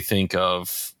 they think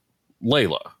of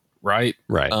Layla, right?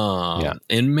 Right.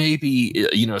 And maybe,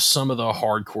 some of the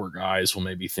hardcore guys will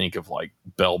maybe think of like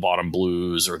Bell Bottom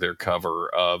Blues or their cover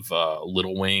of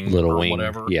Little Wing or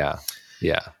whatever. Yeah.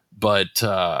 But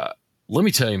let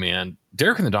me tell you, man,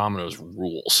 Derek and the Dominoes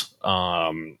rules.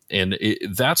 And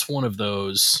that's one of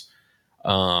those,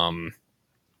 I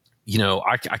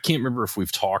can't remember if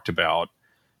we've talked about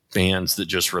bands that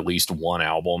just released one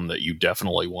album that you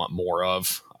definitely want more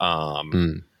of.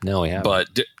 No, we haven't.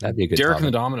 But that'd be a good Derek topic. and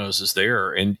the Dominoes is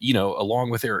there. And,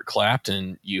 along with Eric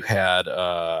Clapton, you had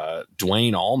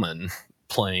Duane Allman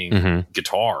playing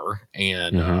guitar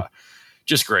and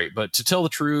just great. But To Tell the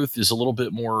Truth is a little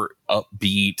bit more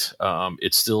upbeat.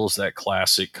 It still is that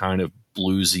classic kind of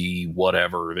bluesy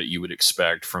whatever that you would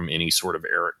expect from any sort of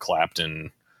Eric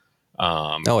Clapton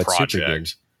it's project. super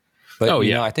good. But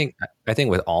I think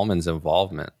with Allman's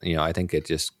involvement, I think it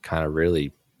just kind of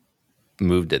really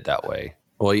moved it that way.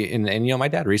 Well, and my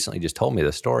dad recently just told me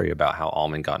the story about how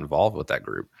Allman got involved with that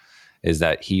group. Is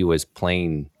that he was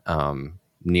playing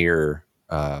near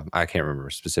I can't remember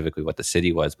specifically what the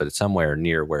city was, but it's somewhere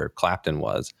near where Clapton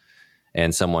was,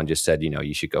 and someone just said,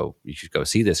 you should go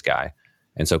see this guy.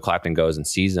 And so Clapton goes and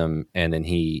sees him, and then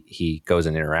he goes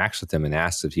and interacts with him and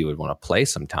asks if he would want to play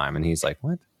sometime. And he's like,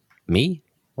 "What? Me?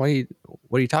 What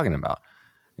are you talking about?"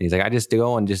 And he's like, "I just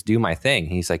go and just do my thing."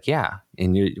 And he's like, "Yeah,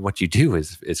 and what you do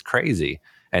is crazy."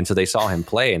 And so they saw him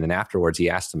play, and then afterwards he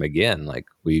asked him again, like,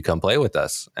 "Will you come play with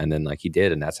us?" And then he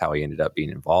did, and that's how he ended up being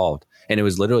involved. And it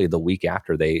was literally the week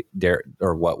after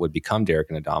what would become Derek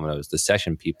and the Dominoes, the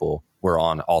session people were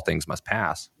on All Things Must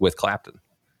Pass with Clapton.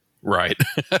 Right.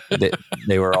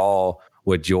 they were all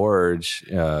with George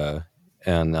and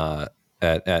at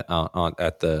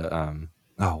the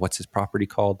what's his property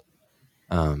called?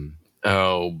 The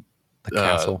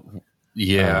castle.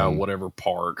 Whatever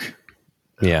park.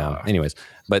 Yeah. Anyways,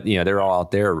 but they're all out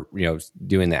there,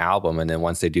 doing the album, and then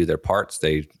once they do their parts,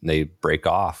 they break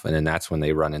off, and then that's when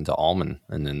they run into Allman,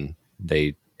 and then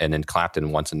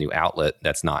Clapton wants a new outlet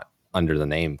that's not under the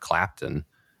name Clapton,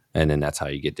 and then that's how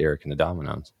you get Derek and the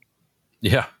Dominoes.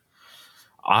 Yeah.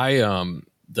 I'll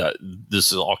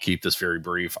keep this very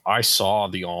brief. I saw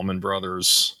the Allman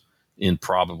Brothers in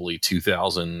probably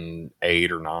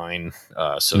 2008 or 9.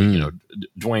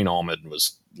 Duane Allman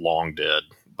was long dead,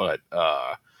 but,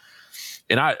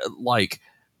 and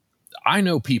I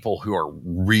know people who are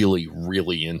really,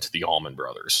 really into the Allman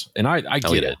Brothers, and I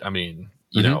get it. I mean,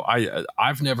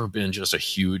 I've never been just a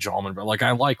huge Allman Brothers. Like,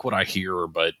 I like what I hear,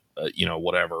 but,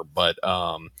 whatever. But,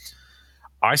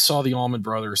 I saw the Allman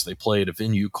Brothers. They played a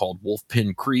venue called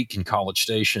Wolfpin Creek in College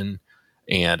Station.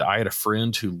 And I had a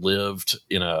friend who lived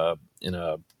in a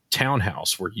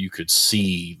townhouse where you could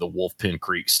see the Wolfpin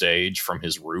Creek stage from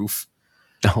his roof.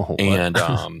 Oh, and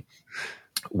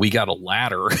we got a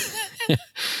ladder.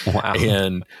 Wow.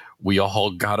 And we all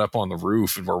got up on the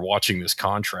roof and we're watching this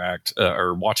concert.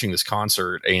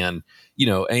 And,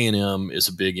 A&M is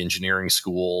a big engineering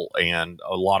school, and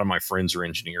a lot of my friends are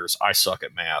engineers. I suck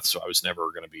at math, so I was never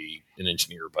going to be an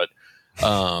engineer, but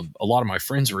a lot of my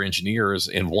friends are engineers,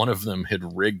 and one of them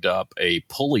had rigged up a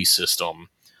pulley system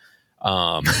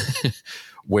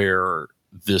where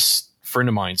this friend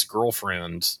of mine's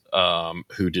girlfriend,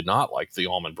 who did not like the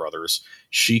Allman Brothers,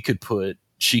 she could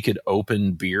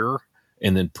open beer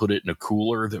and then put it in a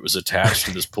cooler that was attached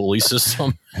to this pulley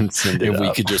system, and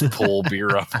we could just pull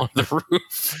beer up on the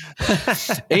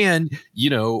roof. And,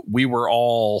 we were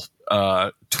all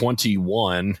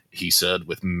 21, he said,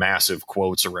 with massive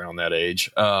quotes around that age.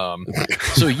 So,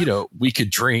 we could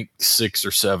drink 6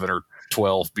 or 7 or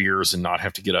 12 beers and not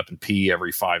have to get up and pee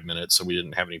every 5 minutes. So we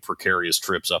didn't have any precarious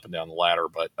trips up and down the ladder.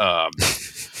 But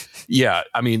yeah,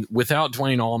 I mean, without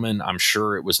Duane Allman, I'm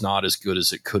sure it was not as good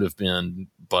as it could have been.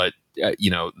 But,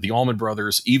 the Allman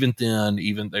Brothers, even then,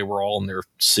 they were all in their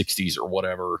 60s or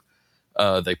whatever.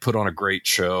 They put on a great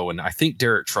show. And I think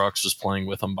Derek Trucks was playing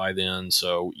with them by then.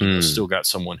 So, still got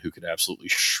someone who could absolutely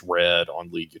shred on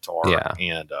lead guitar. Yeah.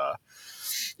 And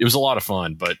it was a lot of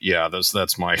fun. But yeah,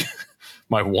 that's my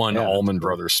my one Allman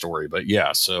Brothers story. But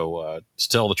yeah, so to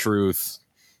tell the truth,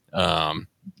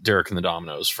 Derek and the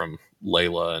Dominoes from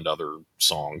Layla and other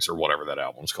songs, or whatever that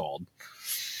album's called.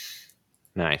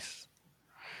 Nice.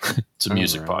 It's a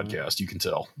music podcast, you can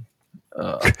tell.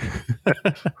 Whatever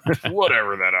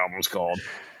that album's called.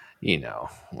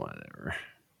 Whatever.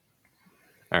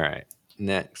 All right.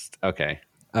 Next. Okay.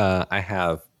 I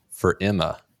have For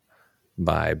Emma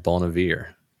by Bon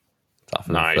Iver. It's off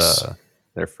of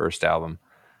their first album.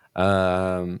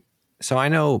 So I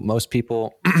know most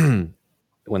people,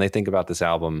 when they think about this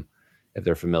album, if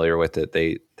they're familiar with it,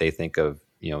 they think of,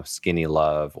 Skinny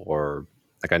Love, or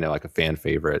like, I know like a fan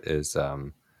favorite is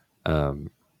like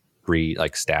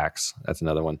Stax. That's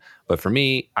another one. But for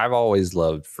me, I've always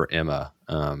loved For Emma.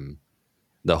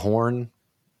 The horn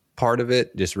part of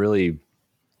it just really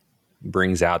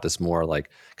brings out this more like,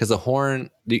 because the horn,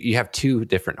 you have two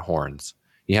different horns.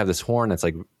 You have this horn that's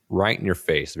like right in your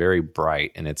face, very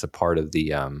bright, and it's a part of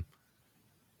the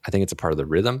I think it's a part of the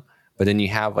rhythm. But then you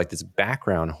have like this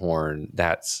background horn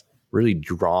that's really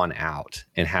drawn out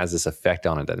and has this effect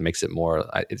on it that makes it more,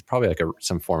 it's probably like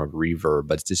some form of reverb,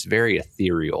 but it's just very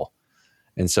ethereal.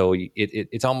 And so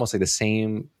it's almost like the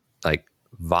same like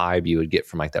vibe you would get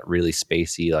from like that really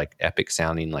spacey, like epic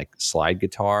sounding like slide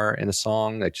guitar in a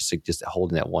song, that just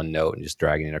holding that one note and just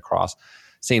dragging it across.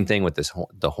 Same thing with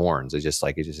the horns. It's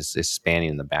just spanning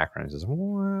in the background. It's just,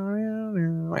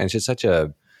 and it's just such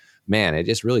a, man, it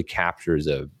just really captures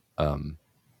a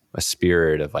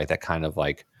spirit of like that kind of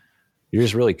like, you're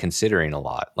just really considering a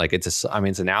lot. Like it's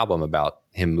an album about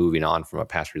him moving on from a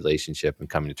past relationship and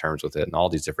coming to terms with it and all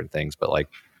these different things. But like,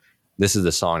 this is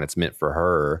the song that's meant for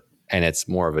her, and it's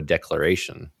more of a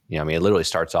declaration. It literally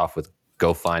starts off with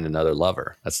 "Go find another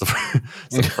lover." That's the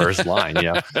first line,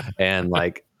 and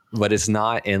like, but it's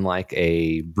not in like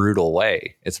a brutal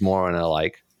way. It's more in a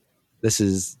like, this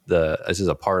is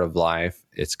a part of life.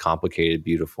 It's complicated,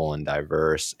 beautiful, and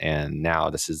diverse. And now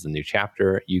this is the new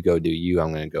chapter. You go do you.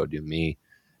 I'm going to go do me.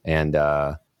 And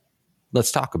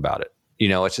let's talk about it.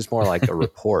 It's just more like a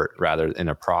report rather than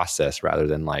a process, rather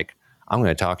than like, I'm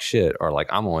going to talk shit, or like,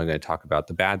 I'm only going to talk about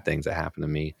the bad things that happen to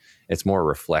me. It's more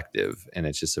reflective. And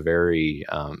it's just a very,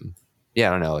 I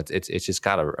don't know. It's just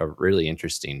got a really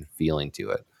interesting feeling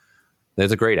to it.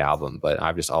 It's a great album, but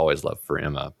I've just always loved For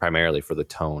Emma, primarily for the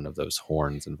tone of those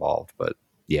horns involved. But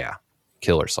yeah,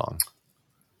 killer song.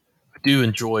 I do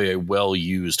enjoy a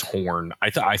well-used horn.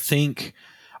 I think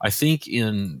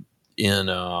in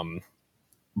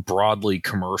broadly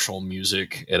commercial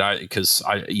music, and I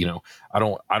don't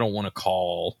want to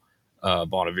call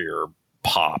Bon Iver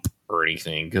pop or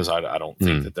anything, because I don't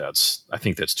think I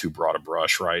think that's too broad a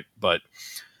brush, right? But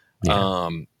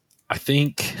I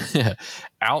think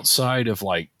outside of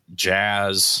like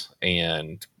jazz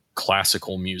and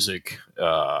classical music,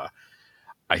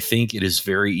 I think it is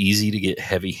very easy to get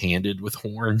heavy-handed with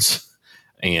horns.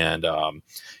 And,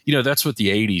 that's what the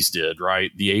 80s did,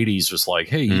 right? The 80s was like,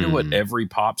 hey, you know what every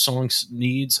pop song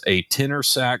needs? A tenor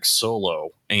sax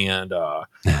solo. And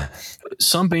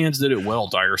some bands did it well.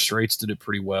 Dire Straits did it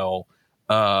pretty well.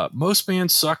 Most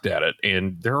bands sucked at it.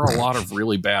 And there are a lot of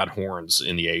really bad horns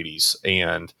in the 80s.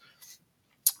 And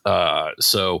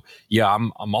so yeah,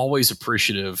 I'm always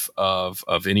appreciative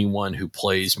of anyone who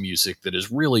plays music that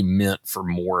is really meant for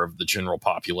more of the general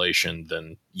population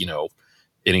than,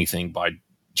 anything by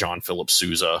John Philip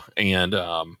Sousa. And,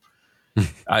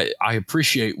 I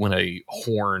appreciate when a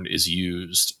horn is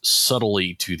used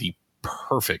subtly to the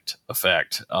perfect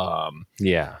effect.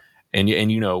 Yeah.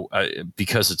 And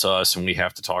because it's us and we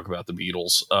have to talk about the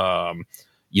Beatles,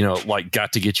 like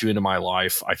Got to Get You Into My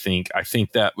Life. I think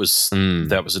that was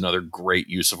another great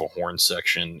use of a horn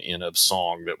section in a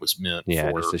song that was meant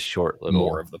for just a short little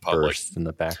more of the public burst in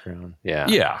the background. Yeah.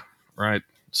 Yeah. Right.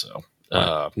 So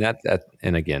that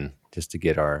and again, just to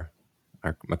get our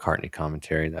McCartney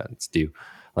commentary that's due.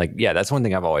 Like, yeah, that's one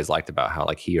thing I've always liked about how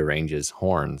like he arranges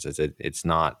horns, is it's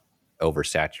not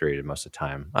oversaturated most of the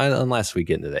time, unless we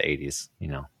get into the 80s. You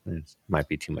know, there might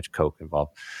be too much coke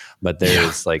involved, but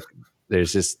there's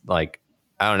just like,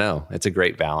 I don't know. It's a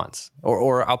great balance.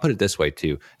 Or I'll put it this way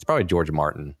too. It's probably George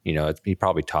Martin. You know, he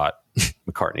probably taught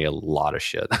McCartney a lot of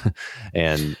shit,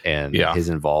 and his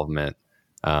involvement.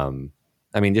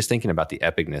 I mean, just thinking about the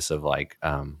epicness of like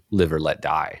Live or Let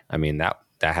Die. I mean, that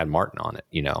had Martin on it,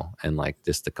 you know, and like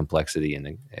just the complexity and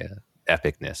the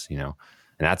epicness, you know,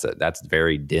 and that's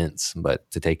very dense. But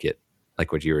to take it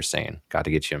like what you were saying, Got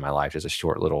to Get You in My Life, just a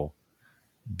short little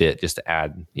bit, just to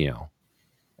add, you know,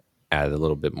 add a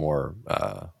little bit more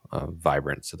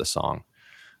vibrance to the song.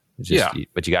 But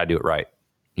you got to do it right,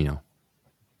 you know.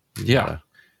 You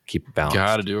keep it balanced.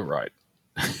 Got to do it right.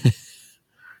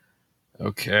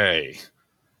 Okay.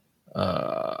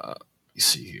 Let me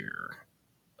see here.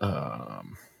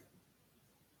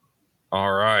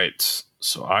 All right.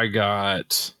 So I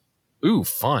got,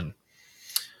 fun.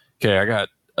 Okay. I got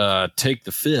Take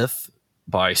the Fifth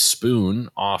by Spoon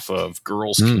off of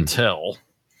Girls Can Tell.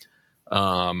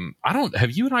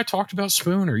 Have you and I talked about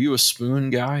Spoon? Are you a Spoon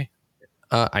guy?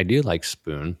 I do like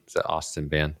Spoon. It's an Austin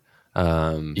band. I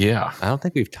don't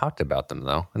think we've talked about them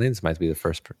though. I think this might be the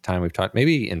first time we've talked.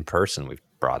 Maybe in person we've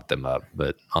brought them up,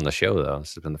 but on the show though,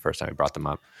 this has been the first time we brought them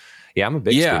up. Yeah, I'm a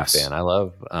big Spoon fan. I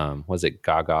love was it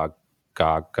Gaga?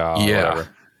 Whatever.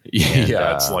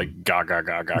 Yeah, it's like ga ga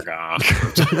ga ga ga.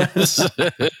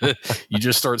 You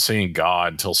just start saying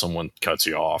God until someone cuts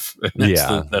you off. That's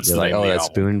the like, name of the album.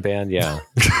 Spoon band. Yeah,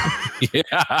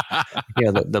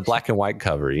 yeah. The black and white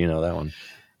cover, you know that one.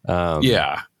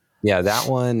 Yeah, that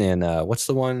one. And what's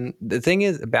the one? The thing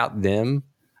is about them,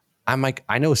 I'm like,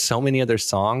 I know so many other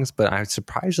songs, but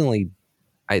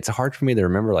it's hard for me to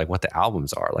remember like what the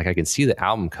albums are. Like I can see the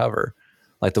album cover.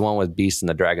 Like the one with Beast and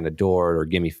the Dragon Adored,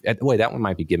 or that one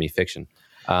might be Gimme Fiction.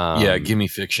 Gimme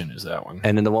Fiction is that one.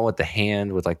 And then the one with the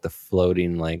hand with like the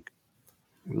floating like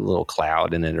little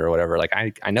cloud in it or whatever. Like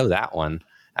I know that one.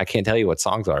 I can't tell you what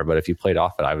songs are, but if you played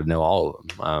off it, I would know all of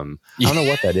them. I don't know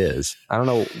what that is. I don't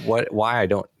know why I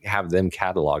don't have them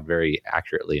cataloged very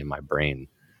accurately in my brain.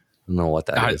 I don't know what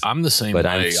that is. I'm the same but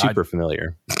way. I'm super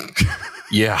familiar.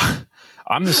 Yeah.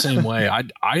 I'm the same way.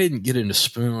 I didn't get into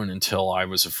Spoon until I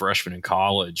was a freshman in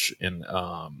college, and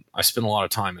I spent a lot of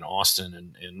time in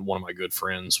Austin, and one of my good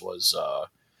friends was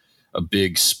a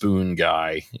big Spoon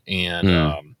guy, and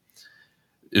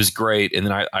it was great. And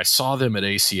then I saw them at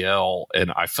ACL,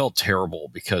 and I felt terrible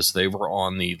because they were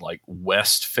on the like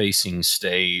west facing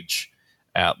stage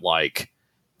at like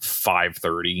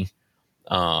 5:30,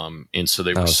 and so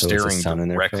they were staring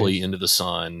directly into the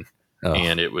sun. Oh,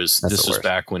 and this was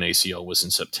back when ACL was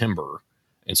in September,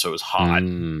 and so it was hot,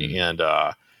 and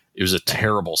it was a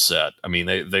terrible set. I mean,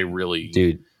 they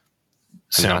really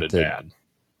sounded bad.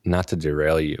 Not to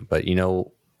derail you, but you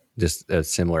know, just a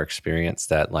similar experience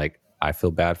that like I feel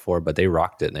bad for, but they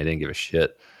rocked it and they didn't give a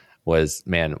shit. Was,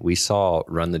 man, we saw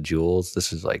Run the Jewels.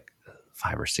 This was like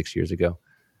 5 or 6 years ago.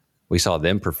 We saw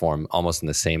them perform almost in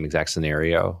the same exact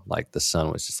scenario. Like the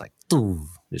sun was just like,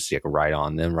 just like right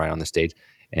on them, right on the stage.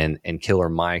 And Killer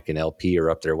Mike and LP are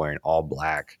up there wearing all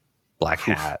black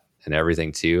hat and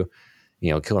everything too.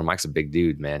 You know, Killer Mike's a big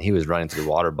dude, man. He was running through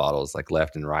water bottles like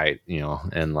left and right, you know,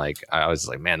 and like I was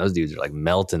like, man, those dudes are like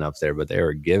melting up there, but they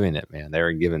were giving it, man. They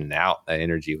were giving it out. That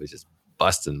energy was just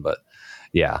busting. But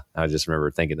yeah, I just remember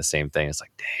thinking the same thing. It's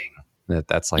like, dang,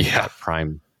 that's like that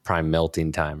prime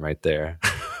melting time right there.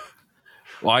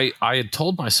 Well, I had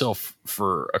told myself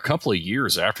for a couple of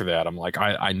years after that, I'm like,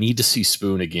 I need to see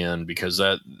Spoon again because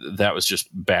that was just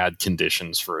bad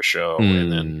conditions for a show.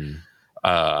 And then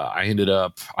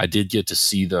I did get to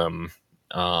see them,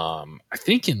 I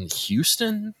think in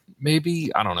Houston,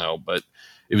 maybe, I don't know, but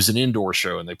it was an indoor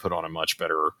show and they put on a much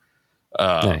better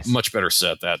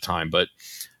set that time. But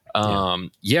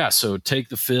so Take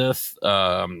the Fifth,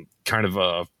 kind of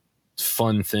a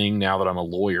fun thing now that I'm a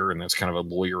lawyer, and that's kind of a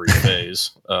lawyery phase,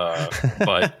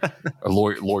 but a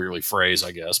lawyerly phrase,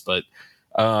 I guess. But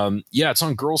it's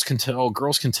on Girls Can Tell.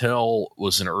 Girls Can Tell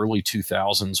was an early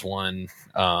 2000s one,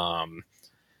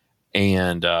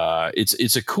 and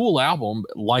it's a cool album.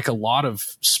 Like a lot of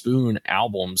Spoon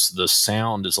albums, the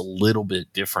sound is a little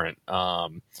bit different.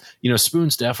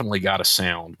 Spoon's definitely got a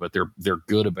sound, but they're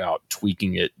good about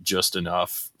tweaking it just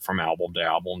enough from album to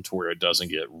album to where it doesn't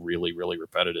get really, really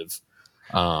repetitive.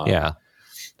 They're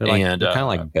kind of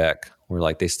like Beck, where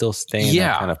like they still stay in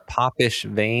that kind of pop-ish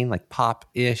vein, like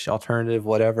pop-ish alternative,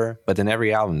 whatever. But then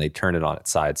every album they turn it on its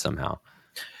side somehow.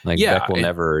 Like Beck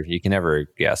you can never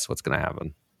guess what's going to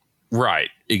happen. Right,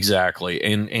 exactly.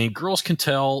 And Girls Can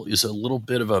Tell is a little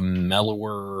bit of a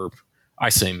mellower. I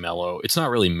say mellow. It's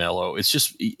not really mellow. It's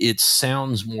just, it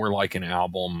sounds more like an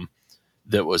album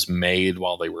that was made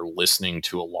while they were listening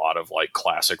to a lot of like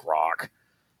classic rock.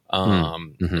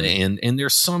 And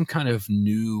there's some kind of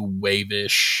new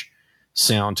wave-ish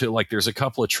sound to it. Like there's a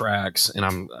couple of tracks,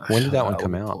 and when did that one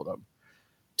come out?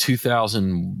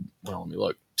 2000. Well, let me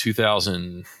look.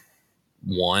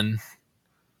 2001.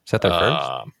 Is that their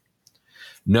first?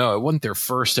 No, it wasn't their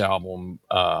first album.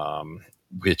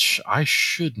 Which I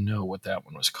should know what that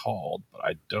one was called, but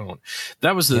I don't.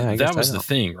 That was the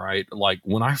thing, right? Like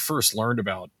when I first learned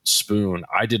about Spoon,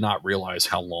 I did not realize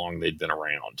how long they'd been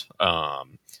around.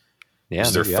 It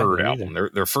was their third album.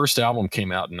 Their first album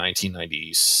came out in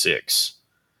 1996.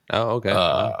 Oh,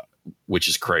 okay. Which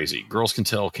is crazy. Girls Can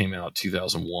Tell came out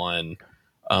 2001.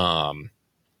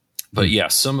 But yeah,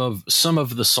 some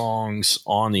of the songs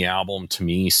on the album to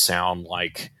me sound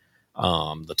like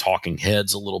the Talking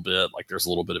Heads a little bit. Like there's a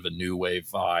little bit of a new wave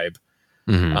vibe.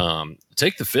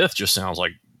 Take the Fifth just sounds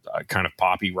like kind of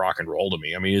poppy rock and roll to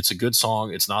me. I mean, it's a good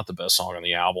song. It's not the best song on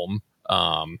the album.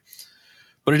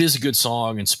 But it is a good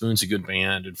song, and Spoon's a good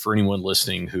band. And for anyone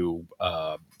listening who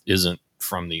isn't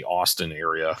from the Austin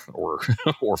area or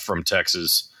or from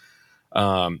Texas,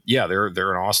 yeah, they're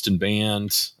an Austin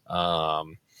band.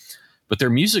 But their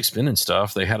music's been in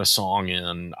stuff. They had a song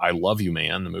in "I Love You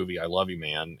Man," the movie "I Love You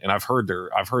Man," and I've heard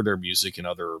their music in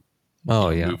other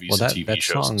movies and TV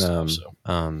shows song, and stuff.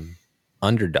 So.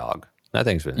 Underdog, that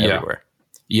thing's been everywhere.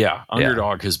 Yeah,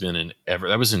 Underdog has been in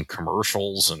that was in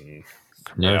commercials and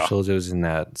commercials. It was in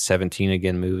that 17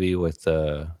 Again movie with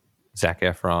Zac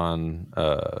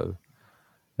Efron.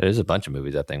 There's a bunch of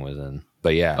movies that thing was in.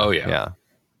 But yeah,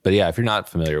 But yeah, if you're not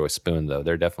familiar with Spoon though,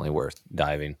 they're definitely worth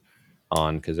diving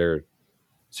on because they're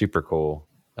super cool.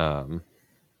 They're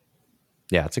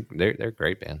a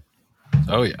great band.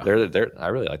 Oh yeah, I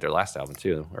really like their last album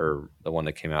too, or the one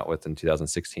that came out with in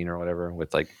 2016 or whatever,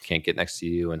 with like "Can't Get Next to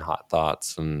You" and "Hot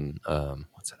Thoughts" and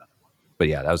what's that other one? But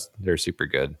yeah, they're super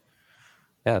good.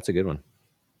 Yeah, it's a good one.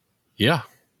 Yeah.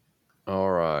 All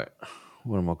right,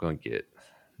 what am I going to get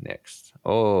next?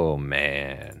 Oh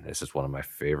man, this is one of my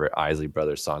favorite Isley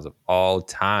Brothers songs of all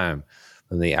time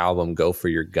from the album "Go for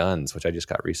Your Guns," which I just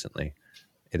got recently.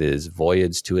 It is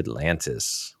 "Voyage to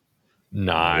Atlantis."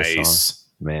 Nice.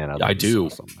 Man, I do.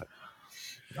 So much.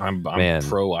 I'm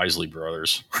pro Isley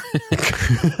Brothers.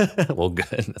 Well,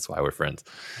 good. That's why we're friends.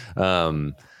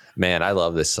 Man, I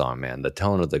love this song, man. The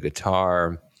tone of the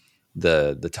guitar,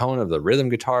 the tone of the rhythm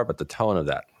guitar, but the tone of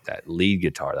that lead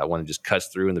guitar, that one that just cuts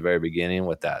through in the very beginning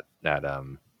with that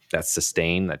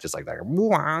sustain that just like that,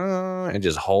 and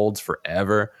just holds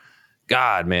forever.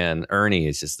 God, man, Ernie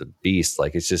is just a beast.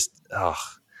 Like it's just, I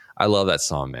love that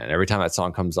song, man. Every time that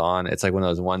song comes on, it's like one of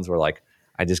those ones where like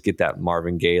I just get that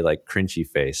Marvin Gaye like cringy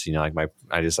face, you know, like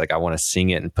I want to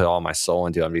sing it and put all my soul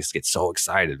into it. I just get so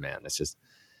excited, man. It's just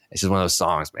one of those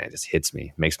songs, man. It just hits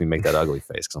me, makes me make that ugly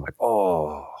face because I'm like,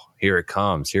 oh, here it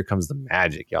comes. Here comes the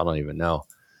magic. Y'all don't even know.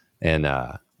 And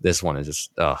this one is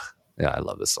just, I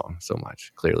love this song so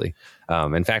much. Clearly,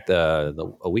 in fact, a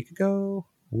week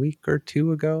or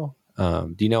two ago,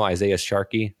 do you know Isaiah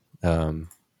Sharkey,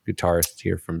 guitarist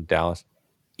here from Dallas?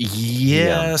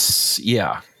 Yes,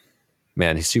 yeah.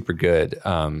 Man, he's super good.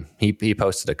 He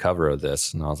posted a cover of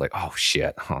this, and I was like, "Oh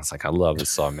shit!" I was like, "I love this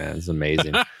song, man. It's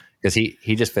amazing." Because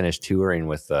he just finished touring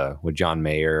with John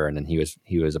Mayer, and then he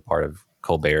was a part of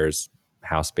Colbert's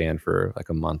house band for like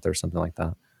a month or something like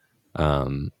that.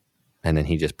 And then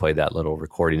he just played that little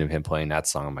recording of him playing that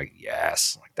song. I'm like,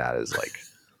 yes, like that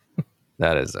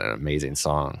is an amazing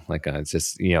song. Like it's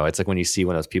just, you know, it's like when you see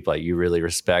one of those people that you really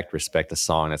respect the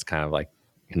song that's kind of like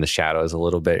in the shadows a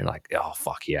little bit. You're like, oh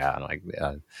fuck yeah, and like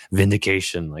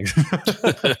vindication. Like,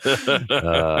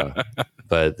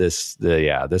 but this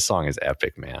song is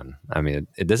epic, man. I mean,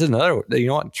 this is another. You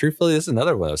know what? Truthfully, this is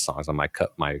another one of those songs on my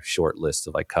short list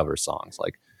of like cover songs.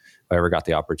 Like, if I ever got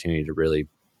the opportunity to really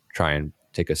try and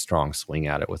take a strong swing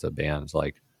at it with a band, it's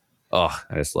like, oh,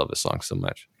 I just love this song so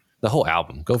much. The whole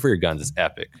album, "Go for Your Guns," is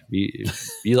epic.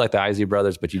 You like the Isley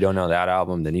Brothers, but you don't know that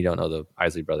album, then you don't know the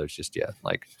Isley Brothers just yet.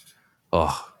 Like,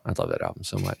 oh, I love that album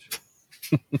so much.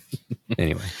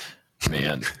 Anyway,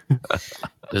 man,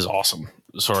 this is awesome.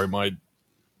 Sorry, my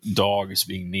dog is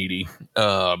being needy,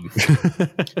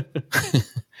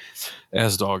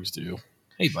 as dogs do.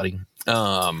 Hey, buddy.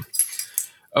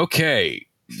 Okay.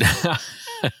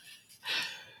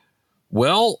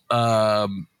 Well,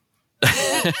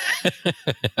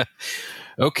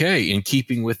 okay, in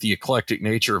keeping with the eclectic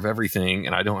nature of everything,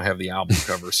 and I don't have the album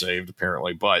cover saved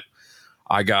apparently, but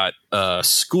I got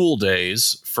School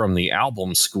Days from the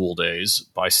album School Days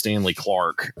by Stanley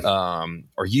Clarke.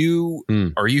 Are you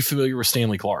familiar with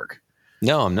Stanley Clarke?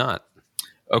 No, I'm not.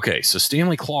 Okay, so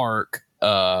Stanley Clarke,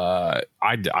 I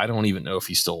don't even know if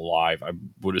he's still alive. I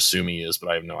would assume he is, but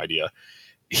I have no idea.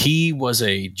 He was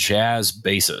a jazz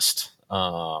bassist,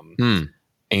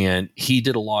 and he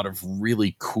did a lot of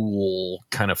really cool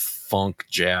kind of funk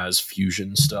jazz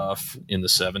fusion stuff in the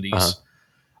 70s.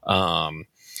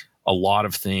 A lot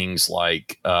of things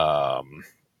like I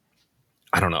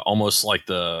don't know, almost like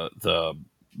the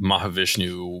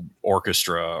Mahavishnu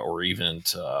Orchestra, or even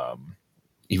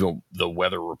the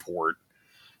Weather Report.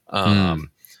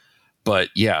 But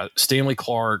yeah, Stanley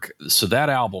Clarke. So that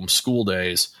album, School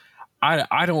Days,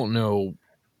 I don't know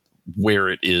where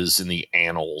it is in the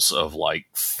annals of like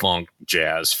funk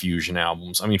jazz fusion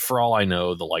albums. I mean, for all I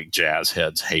know, the like jazz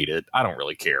heads hate it. I don't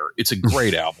really care. It's a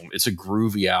great album. It's a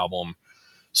groovy album.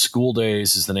 School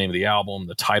Days is the name of the album.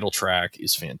 The title track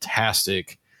is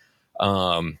fantastic.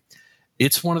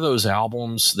 It's one of those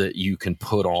albums that you can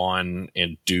put on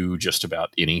and do just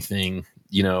about anything,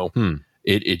 you know.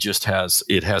 It just has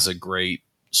a great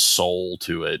soul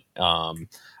to it. I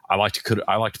like to put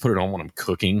it on when I'm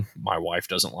cooking. My wife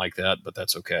doesn't like that, but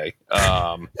that's okay.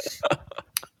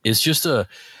 It's just a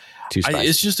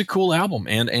cool album,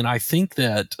 and I think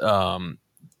that I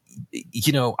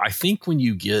think when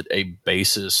you get a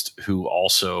bassist who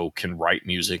also can write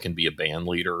music and be a band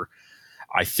leader,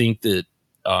 I think that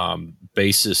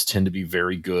bassists tend to be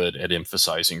very good at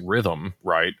emphasizing rhythm,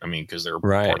 right? I mean, because they're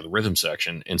part of the rhythm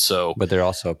section, and so, but they're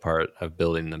also a part of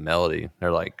building the melody.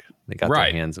 They're like, they got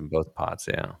their hands in both pots.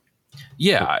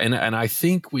 Yeah, and I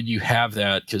think when you have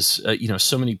that, because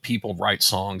so many people write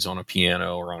songs on a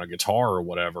piano or on a guitar or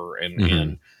whatever,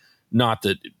 and not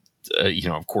that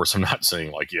of course, I'm not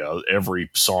saying like every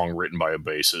song written by a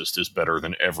bassist is better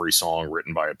than every song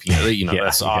written by a piano.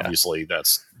 That's obviously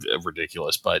that's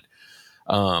ridiculous, but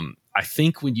I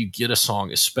think when you get a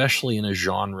song, especially in a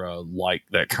genre like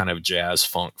that kind of jazz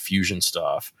funk fusion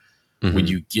stuff, when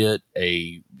you get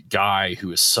a guy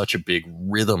who is such a big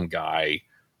rhythm guy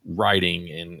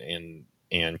writing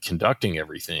and conducting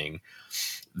everything,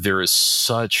 there is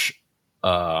such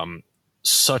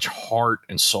heart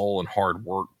and soul and hard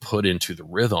work put into the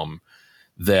rhythm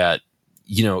that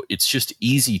it's just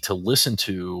easy to listen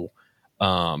to.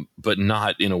 But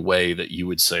not in a way that you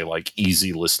would say like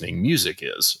easy listening music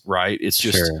is, right? It's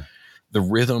just the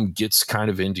rhythm gets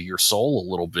kind of into your soul a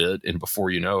little bit, and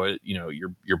before you know it,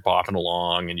 you're bopping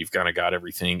along, and you've kind of got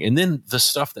everything. And then the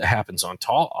stuff that happens on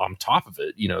top of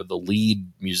it, the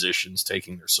lead musicians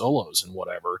taking their solos and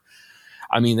whatever.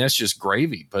 I mean, that's just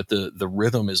gravy. But the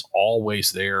rhythm is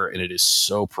always there, and it is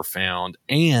so profound.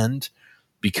 And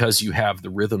because you have the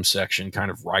rhythm section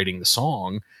kind of writing the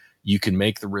song, you can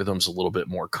make the rhythms a little bit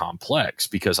more complex,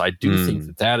 because I do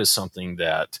think that is something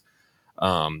that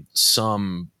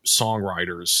some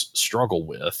songwriters struggle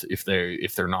with if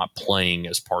they're not playing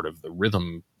as part of the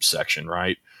rhythm section,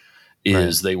 right?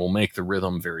 They will make the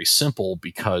rhythm very simple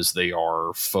because they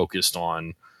are focused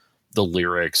on the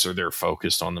lyrics, or they're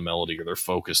focused on the melody, or they're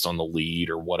focused on the lead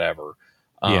or whatever.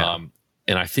 And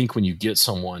I think when you get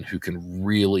someone who can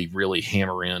really, really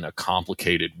hammer in a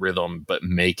complicated rhythm, but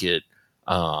make it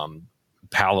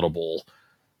palatable,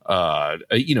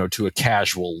 to a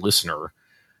casual listener.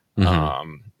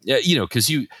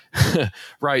 Because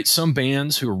right. Some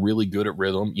bands who are really good at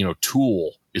rhythm,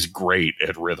 Tool is great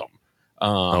at rhythm.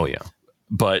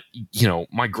 But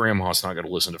my grandma's not going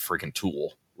to listen to freaking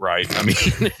Tool. Right. I mean,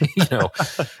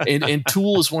 and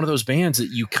Tool is one of those bands that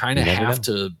you kind of have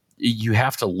to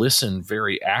listen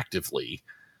very actively.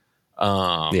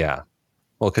 Well,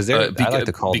 because I like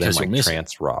to call them like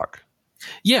trance rock.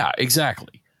 Yeah,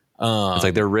 exactly. It's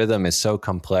like their rhythm is so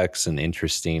complex and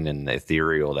interesting and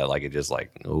ethereal that like it just like,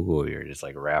 oh, you're just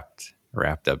like wrapped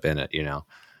up in it, And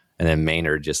then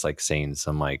Maynard just like saying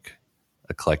some like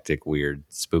eclectic, weird,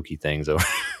 spooky things over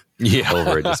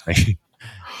it just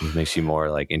makes you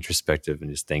more like introspective and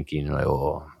just thinking like,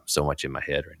 oh, so much in my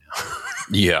head right now.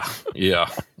 Yeah.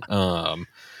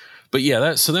 But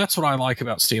yeah, so that's what I like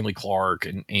about Stanley Clarke,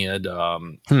 and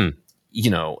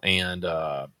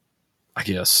I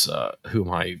guess who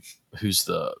am I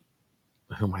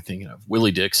thinking of?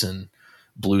 Willie Dixon,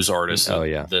 blues artist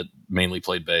that mainly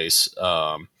played bass,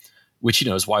 which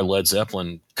is why Led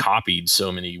Zeppelin copied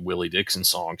so many Willie Dixon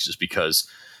songs, just because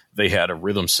they had a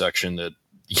rhythm section that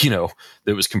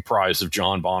that was comprised of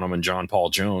John Bonham and John Paul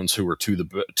Jones, who were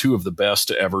two of the best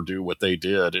to ever do what they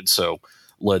did. And so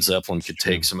Led Zeppelin could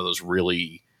take some of those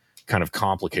really kind of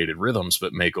complicated rhythms,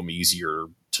 but make them easier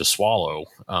to swallow.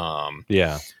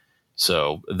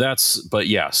 So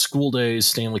School Days,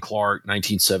 Stanley Clarke,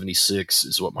 1976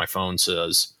 is what my phone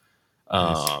says.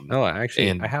 I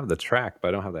have the track, but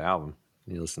I don't have the album.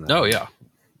 You listen to that. Oh, yeah.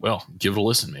 well, give it a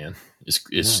listen, man. It's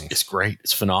Nice. it's great.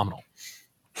 It's phenomenal.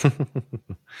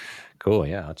 Cool.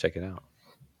 Yeah, I'll check it out.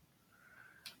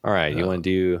 All right, you want to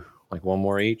do like one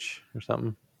more each or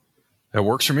something? That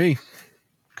works for me.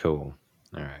 Cool.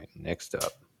 All right, next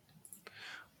up.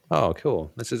 Oh,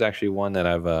 cool. This is actually one that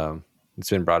I've it's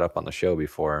been brought up on the show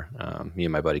before. Me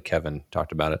and my buddy Kevin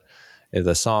talked about it.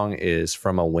 The song is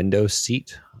From a Window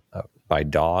Seat by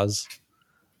Dawes.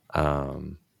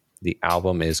 The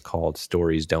album is called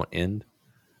Stories Don't End.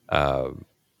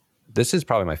 This is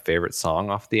probably my favorite song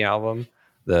off the album.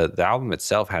 The album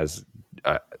itself has,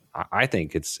 I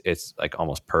think it's like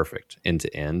almost perfect end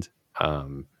to end.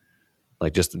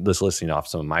 Like just listening off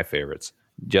some of my favorites.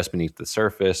 Just Beneath the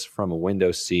Surface, From a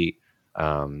Window Seat,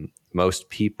 Most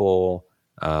People,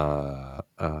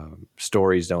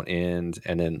 Stories Don't End,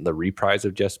 and then the reprise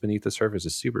of Just Beneath the Surface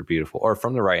is super beautiful. Or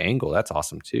From the Right Angle, that's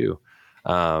awesome too.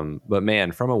 But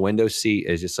man, From a Window Seat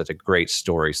is just such a great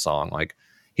story song. Like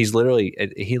he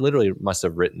literally must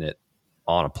have written it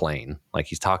on a plane. Like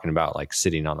he's talking about like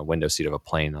sitting on the window seat of a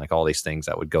plane, like all these things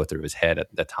that would go through his head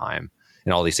at the time,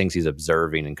 and all these things he's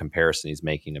observing and comparison he's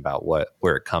making about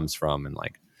where it comes from, and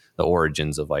like the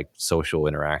origins of like social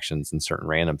interactions and certain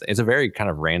random things. It's a very kind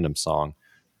of random song.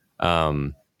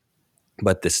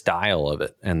 But the style of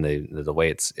it and the way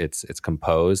it's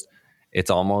composed,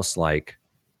 it's almost like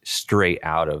straight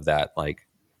out of that, like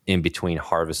in between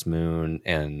Harvest Moon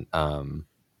and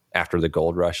After the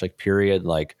Gold Rush, like period,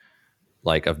 like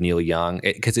of Neil Young.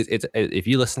 Because it's if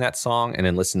you listen to that song and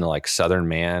then listen to like Southern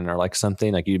Man or like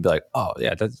something, like you'd be like, oh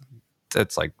yeah,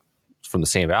 that's like from the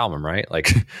same album, right?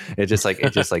 Like it just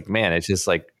like man, it's just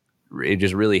like it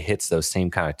just really hits those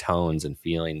same kind of tones and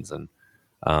feelings and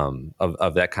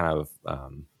of that kind of I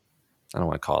don't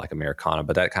want to call it like Americana,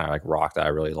 but that kind of like rock that I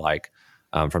really like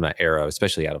from that era,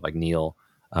 especially out of like Neil.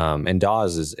 And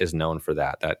Dawes is known for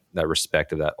that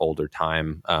respect of that older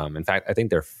time. In fact, I think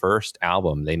their first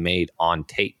album they made on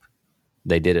tape.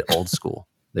 They did it old school.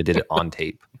 They did it on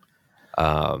tape.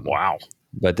 Wow.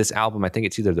 But this album, I think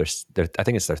it's either I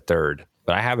think it's their third,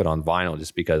 but I have it on vinyl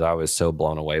just because I was so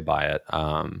blown away by it.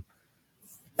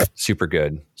 Super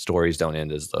good. Stories Don't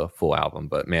End is the full album,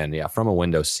 but man, yeah, From a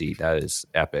Window Seat, that is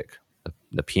epic.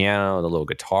 The piano, the little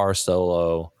guitar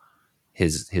solo,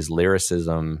 his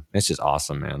lyricism, it's just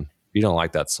awesome, man. If you don't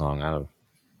like that song, I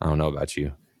don't know about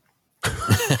you.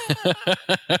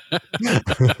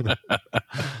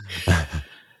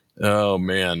 Oh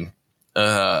man.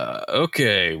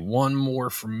 Okay, one more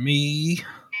from me.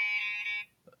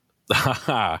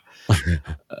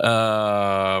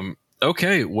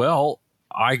 Okay, well,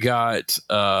 I got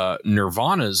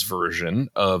Nirvana's version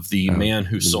of the Man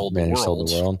Who Sold the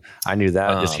World. I knew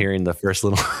that just hearing the first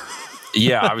little.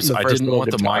 Yeah, I didn't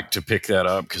want the mic to pick that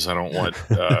up because I don't want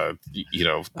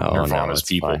Nirvana's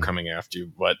people fine. Coming after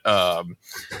you. But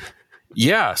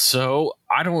yeah, so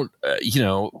I don't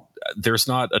there's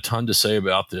not a ton to say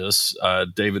about this.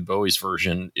 David Bowie's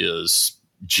version is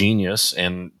genius,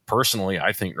 and personally,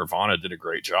 I think Nirvana did a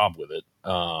great job with it.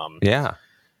 Yeah.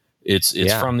 It's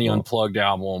from the Unplugged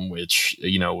album, which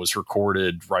was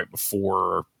recorded right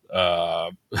before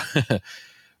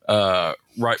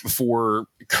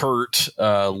Kurt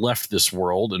left this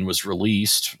world, and was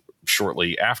released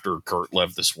shortly after Kurt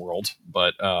left this world.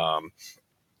 But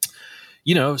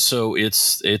so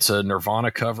it's a Nirvana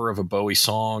cover of a Bowie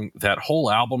song. That whole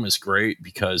album is great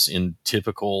because in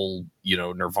typical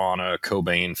Nirvana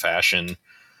Cobain fashion,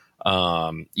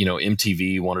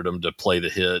 MTV wanted them to play the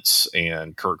hits,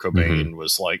 and Kurt Cobain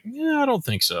was like, "Yeah, I don't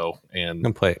think so." And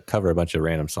cover a bunch of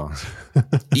random songs.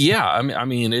 Yeah, I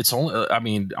mean, it's only. I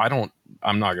mean,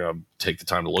 I'm not gonna take the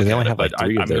time to look at it, but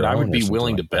I would be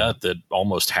willing to bet that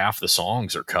almost half the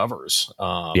songs are covers.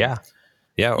 Or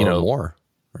more.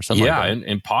 Or something yeah, like that.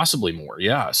 and possibly more.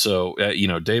 Yeah. So,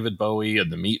 David Bowie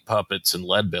and the Meat Puppets and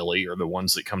Leadbelly are the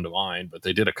ones that come to mind, but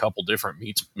they did a couple different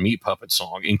Meat Puppet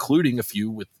songs, including a few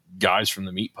with guys from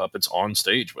the Meat Puppets on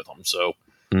stage with them. So,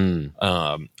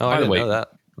 by the way, know that.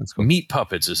 That's cool. Meat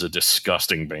Puppets is a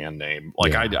disgusting band name.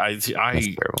 Like I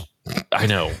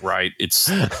know, right?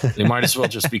 It might as well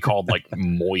just be called like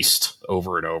Moist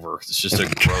over and over. It's just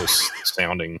a gross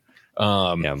sounding.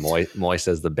 Moist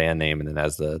as the band name and then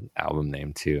as the album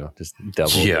name too. Just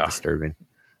double disturbing.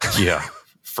 Yeah.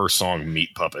 First song,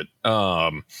 Meat Puppet.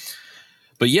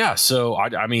 But yeah, so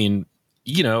I mean,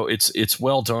 it's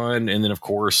well done. And then of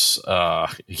course, a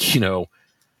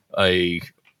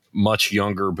much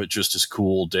younger but just as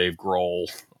cool Dave Grohl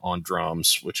on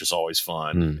drums, which is always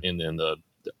fun. And then the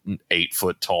 8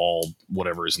 foot tall,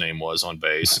 whatever his name was, on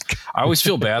bass. I always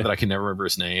feel bad that I can never remember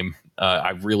his name.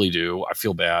 I really do. I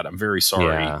feel bad. I'm very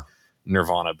sorry.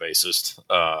 Nirvana bassist.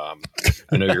 I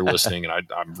know you're listening, and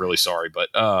I'm really sorry, but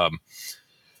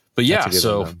yeah.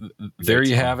 So there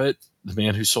you have it. The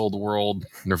Man Who Sold the World,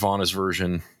 Nirvana's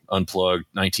version, unplugged,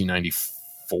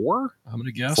 1994. I'm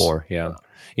gonna guess 4. Yeah.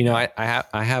 I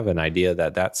have an idea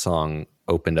that song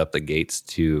opened up the gates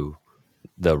to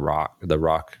the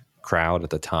rock crowd at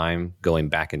the time, going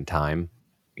back in time,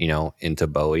 into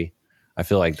Bowie. I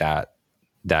feel like that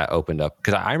opened up,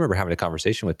 because I remember having a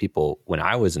conversation with people when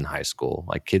I was in high school,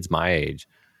 like kids my age,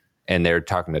 and they're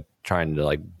trying to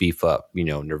like beef up,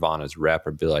 Nirvana's rep,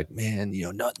 or be like, man,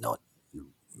 no,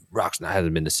 rock's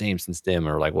hasn't been the same since them,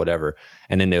 or like whatever.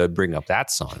 And then they would bring up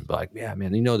that song, be like, yeah,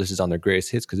 man, this is on their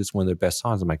greatest hits because it's one of their best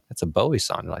songs. I'm like, that's a Bowie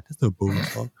song. They're like, that's a Bowie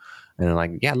song. And I'm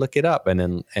like, yeah, look it up. And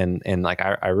then and like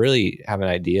I really have an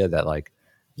idea that like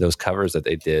those covers that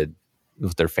they did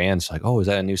with their fans, like, oh, is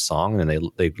that a new song? And then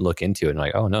they look into it and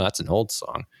like, oh no, that's an old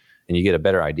song. And you get a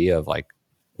better idea of like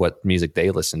what music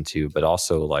they listen to, but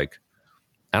also like,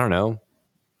 I don't know,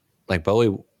 like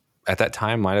Bowie at that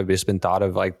time might have just been thought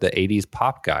of like the 80s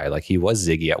pop guy. Like he was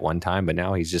Ziggy at one time, but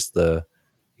now he's just the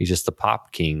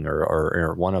pop king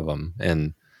or one of them.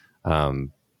 And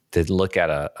to look at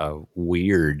a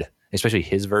weird, especially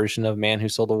his version of Man Who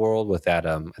Sold the World with that,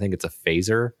 I think it's a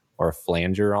phaser or a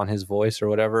flanger on his voice or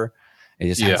whatever. It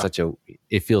just has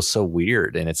it feels so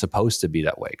weird, and it's supposed to be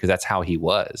that way because that's how he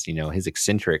was, his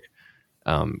eccentric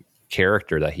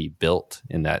character that he built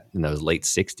in those late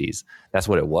 60s. That's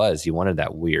what it was. He wanted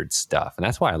that weird stuff. And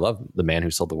that's why I love The Man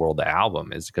Who Sold the World, the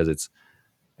album, is because it's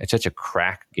such a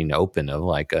cracking open of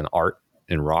like an art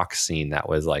and rock scene that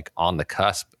was like on the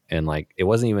cusp. And like, it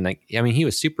wasn't even like, he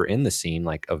was super in the scene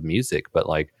like of music, but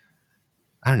like,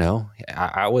 I don't know.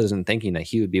 I wasn't thinking that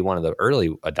he would be one of the early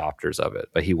adopters of it,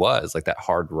 but he was like that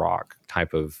hard rock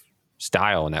type of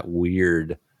style and that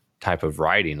weird type of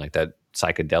writing, like that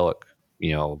psychedelic,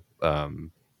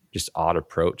 just odd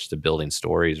approach to building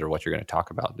stories or what you're going to talk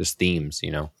about, just themes,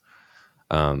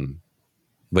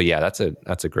 but yeah, that's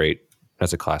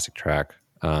a classic track.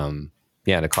 And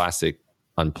a classic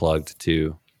unplugged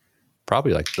too,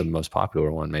 probably like the most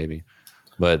popular one maybe,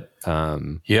 but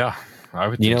yeah, I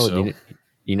would think so.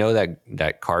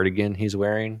 That cardigan he's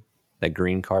wearing, that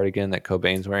green cardigan that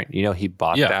Cobain's wearing, he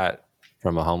bought that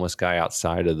from a homeless guy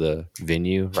outside of the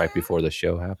venue right before the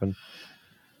show happened.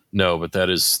 No, but that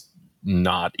is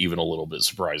not even a little bit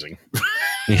surprising.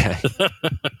 Yeah.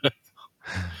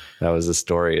 That was the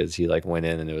story, is he like went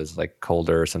in and it was like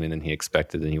colder or something than he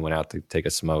expected, and he went out to take a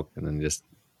smoke and then just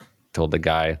told the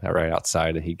guy that right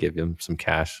outside that he'd give him some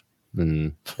cash,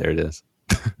 and there it is.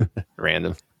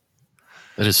 Random.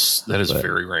 That is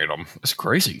very random. It's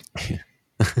crazy.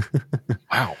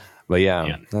 Wow. But yeah,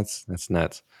 man, that's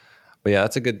nuts. But yeah,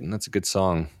 that's a good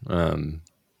song.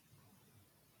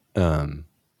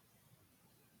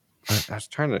 I was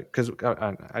trying to, because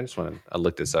I just want to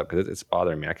look this up because it's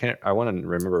bothering me. I want to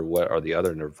remember what are the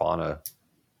other Nirvana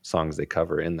songs they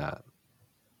cover in that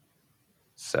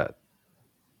set.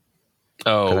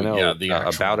 Oh,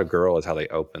 About a Girl is how they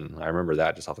open. I remember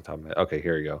that just off the top of my head. Okay,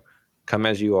 here you go. Come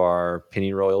As You Are,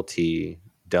 Penny Royalty,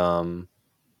 Dumb,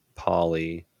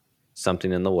 Polly,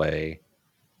 Something in the Way,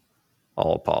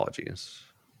 All Apologies.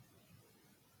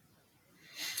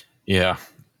 Yeah.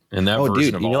 And that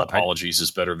version of All Apologies is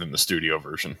better than the studio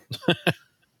version.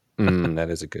 That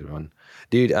is a good one.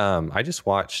 Dude, I just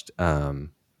watched The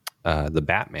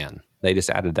Batman. They just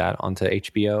added that onto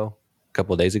HBO a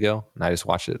couple of days ago, and I just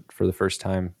watched it for the first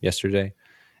time yesterday.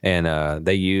 And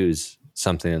they use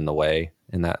Something in the Way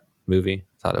in that movie.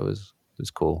 I thought it was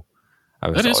cool. I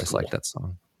was always liked that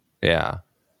song. Yeah.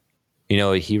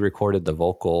 He recorded the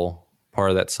vocal part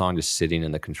of that song just sitting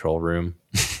in the control room.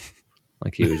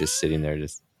 Like he was just sitting there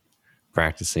just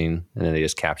practicing, and then they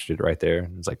just captured it right there.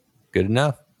 It's like, good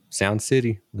enough. Sound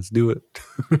City. Let's do it.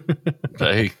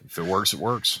 Hey, if it works, it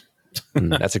works.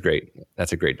 That's a great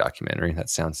documentary. That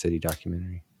Sound City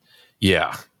documentary.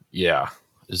 Yeah.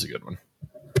 It's a good one.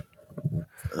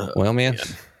 Well, man,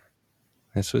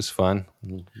 this was fun.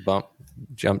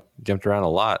 Jumped around a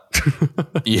lot.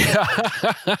 Yeah.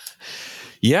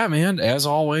 Yeah, man. As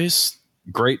always,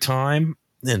 great time.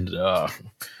 And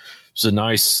it's a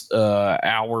nice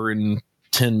hour and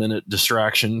 10-minute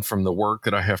distraction from the work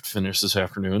that I have to finish this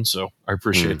afternoon. So I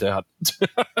appreciate that.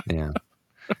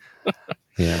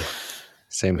 Yeah.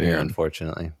 Same here,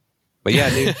 unfortunately. But yeah,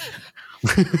 dude.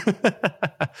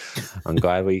 I'm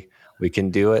glad we can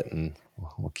do it, and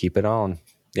we'll keep it on.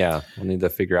 Yeah, we'll need to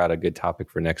figure out a good topic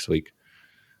for next week.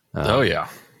 We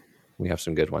have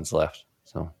some good ones left.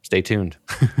 So stay tuned.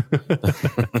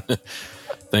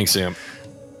 Thanks, Sam.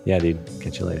 Yeah, dude.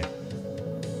 Catch you later.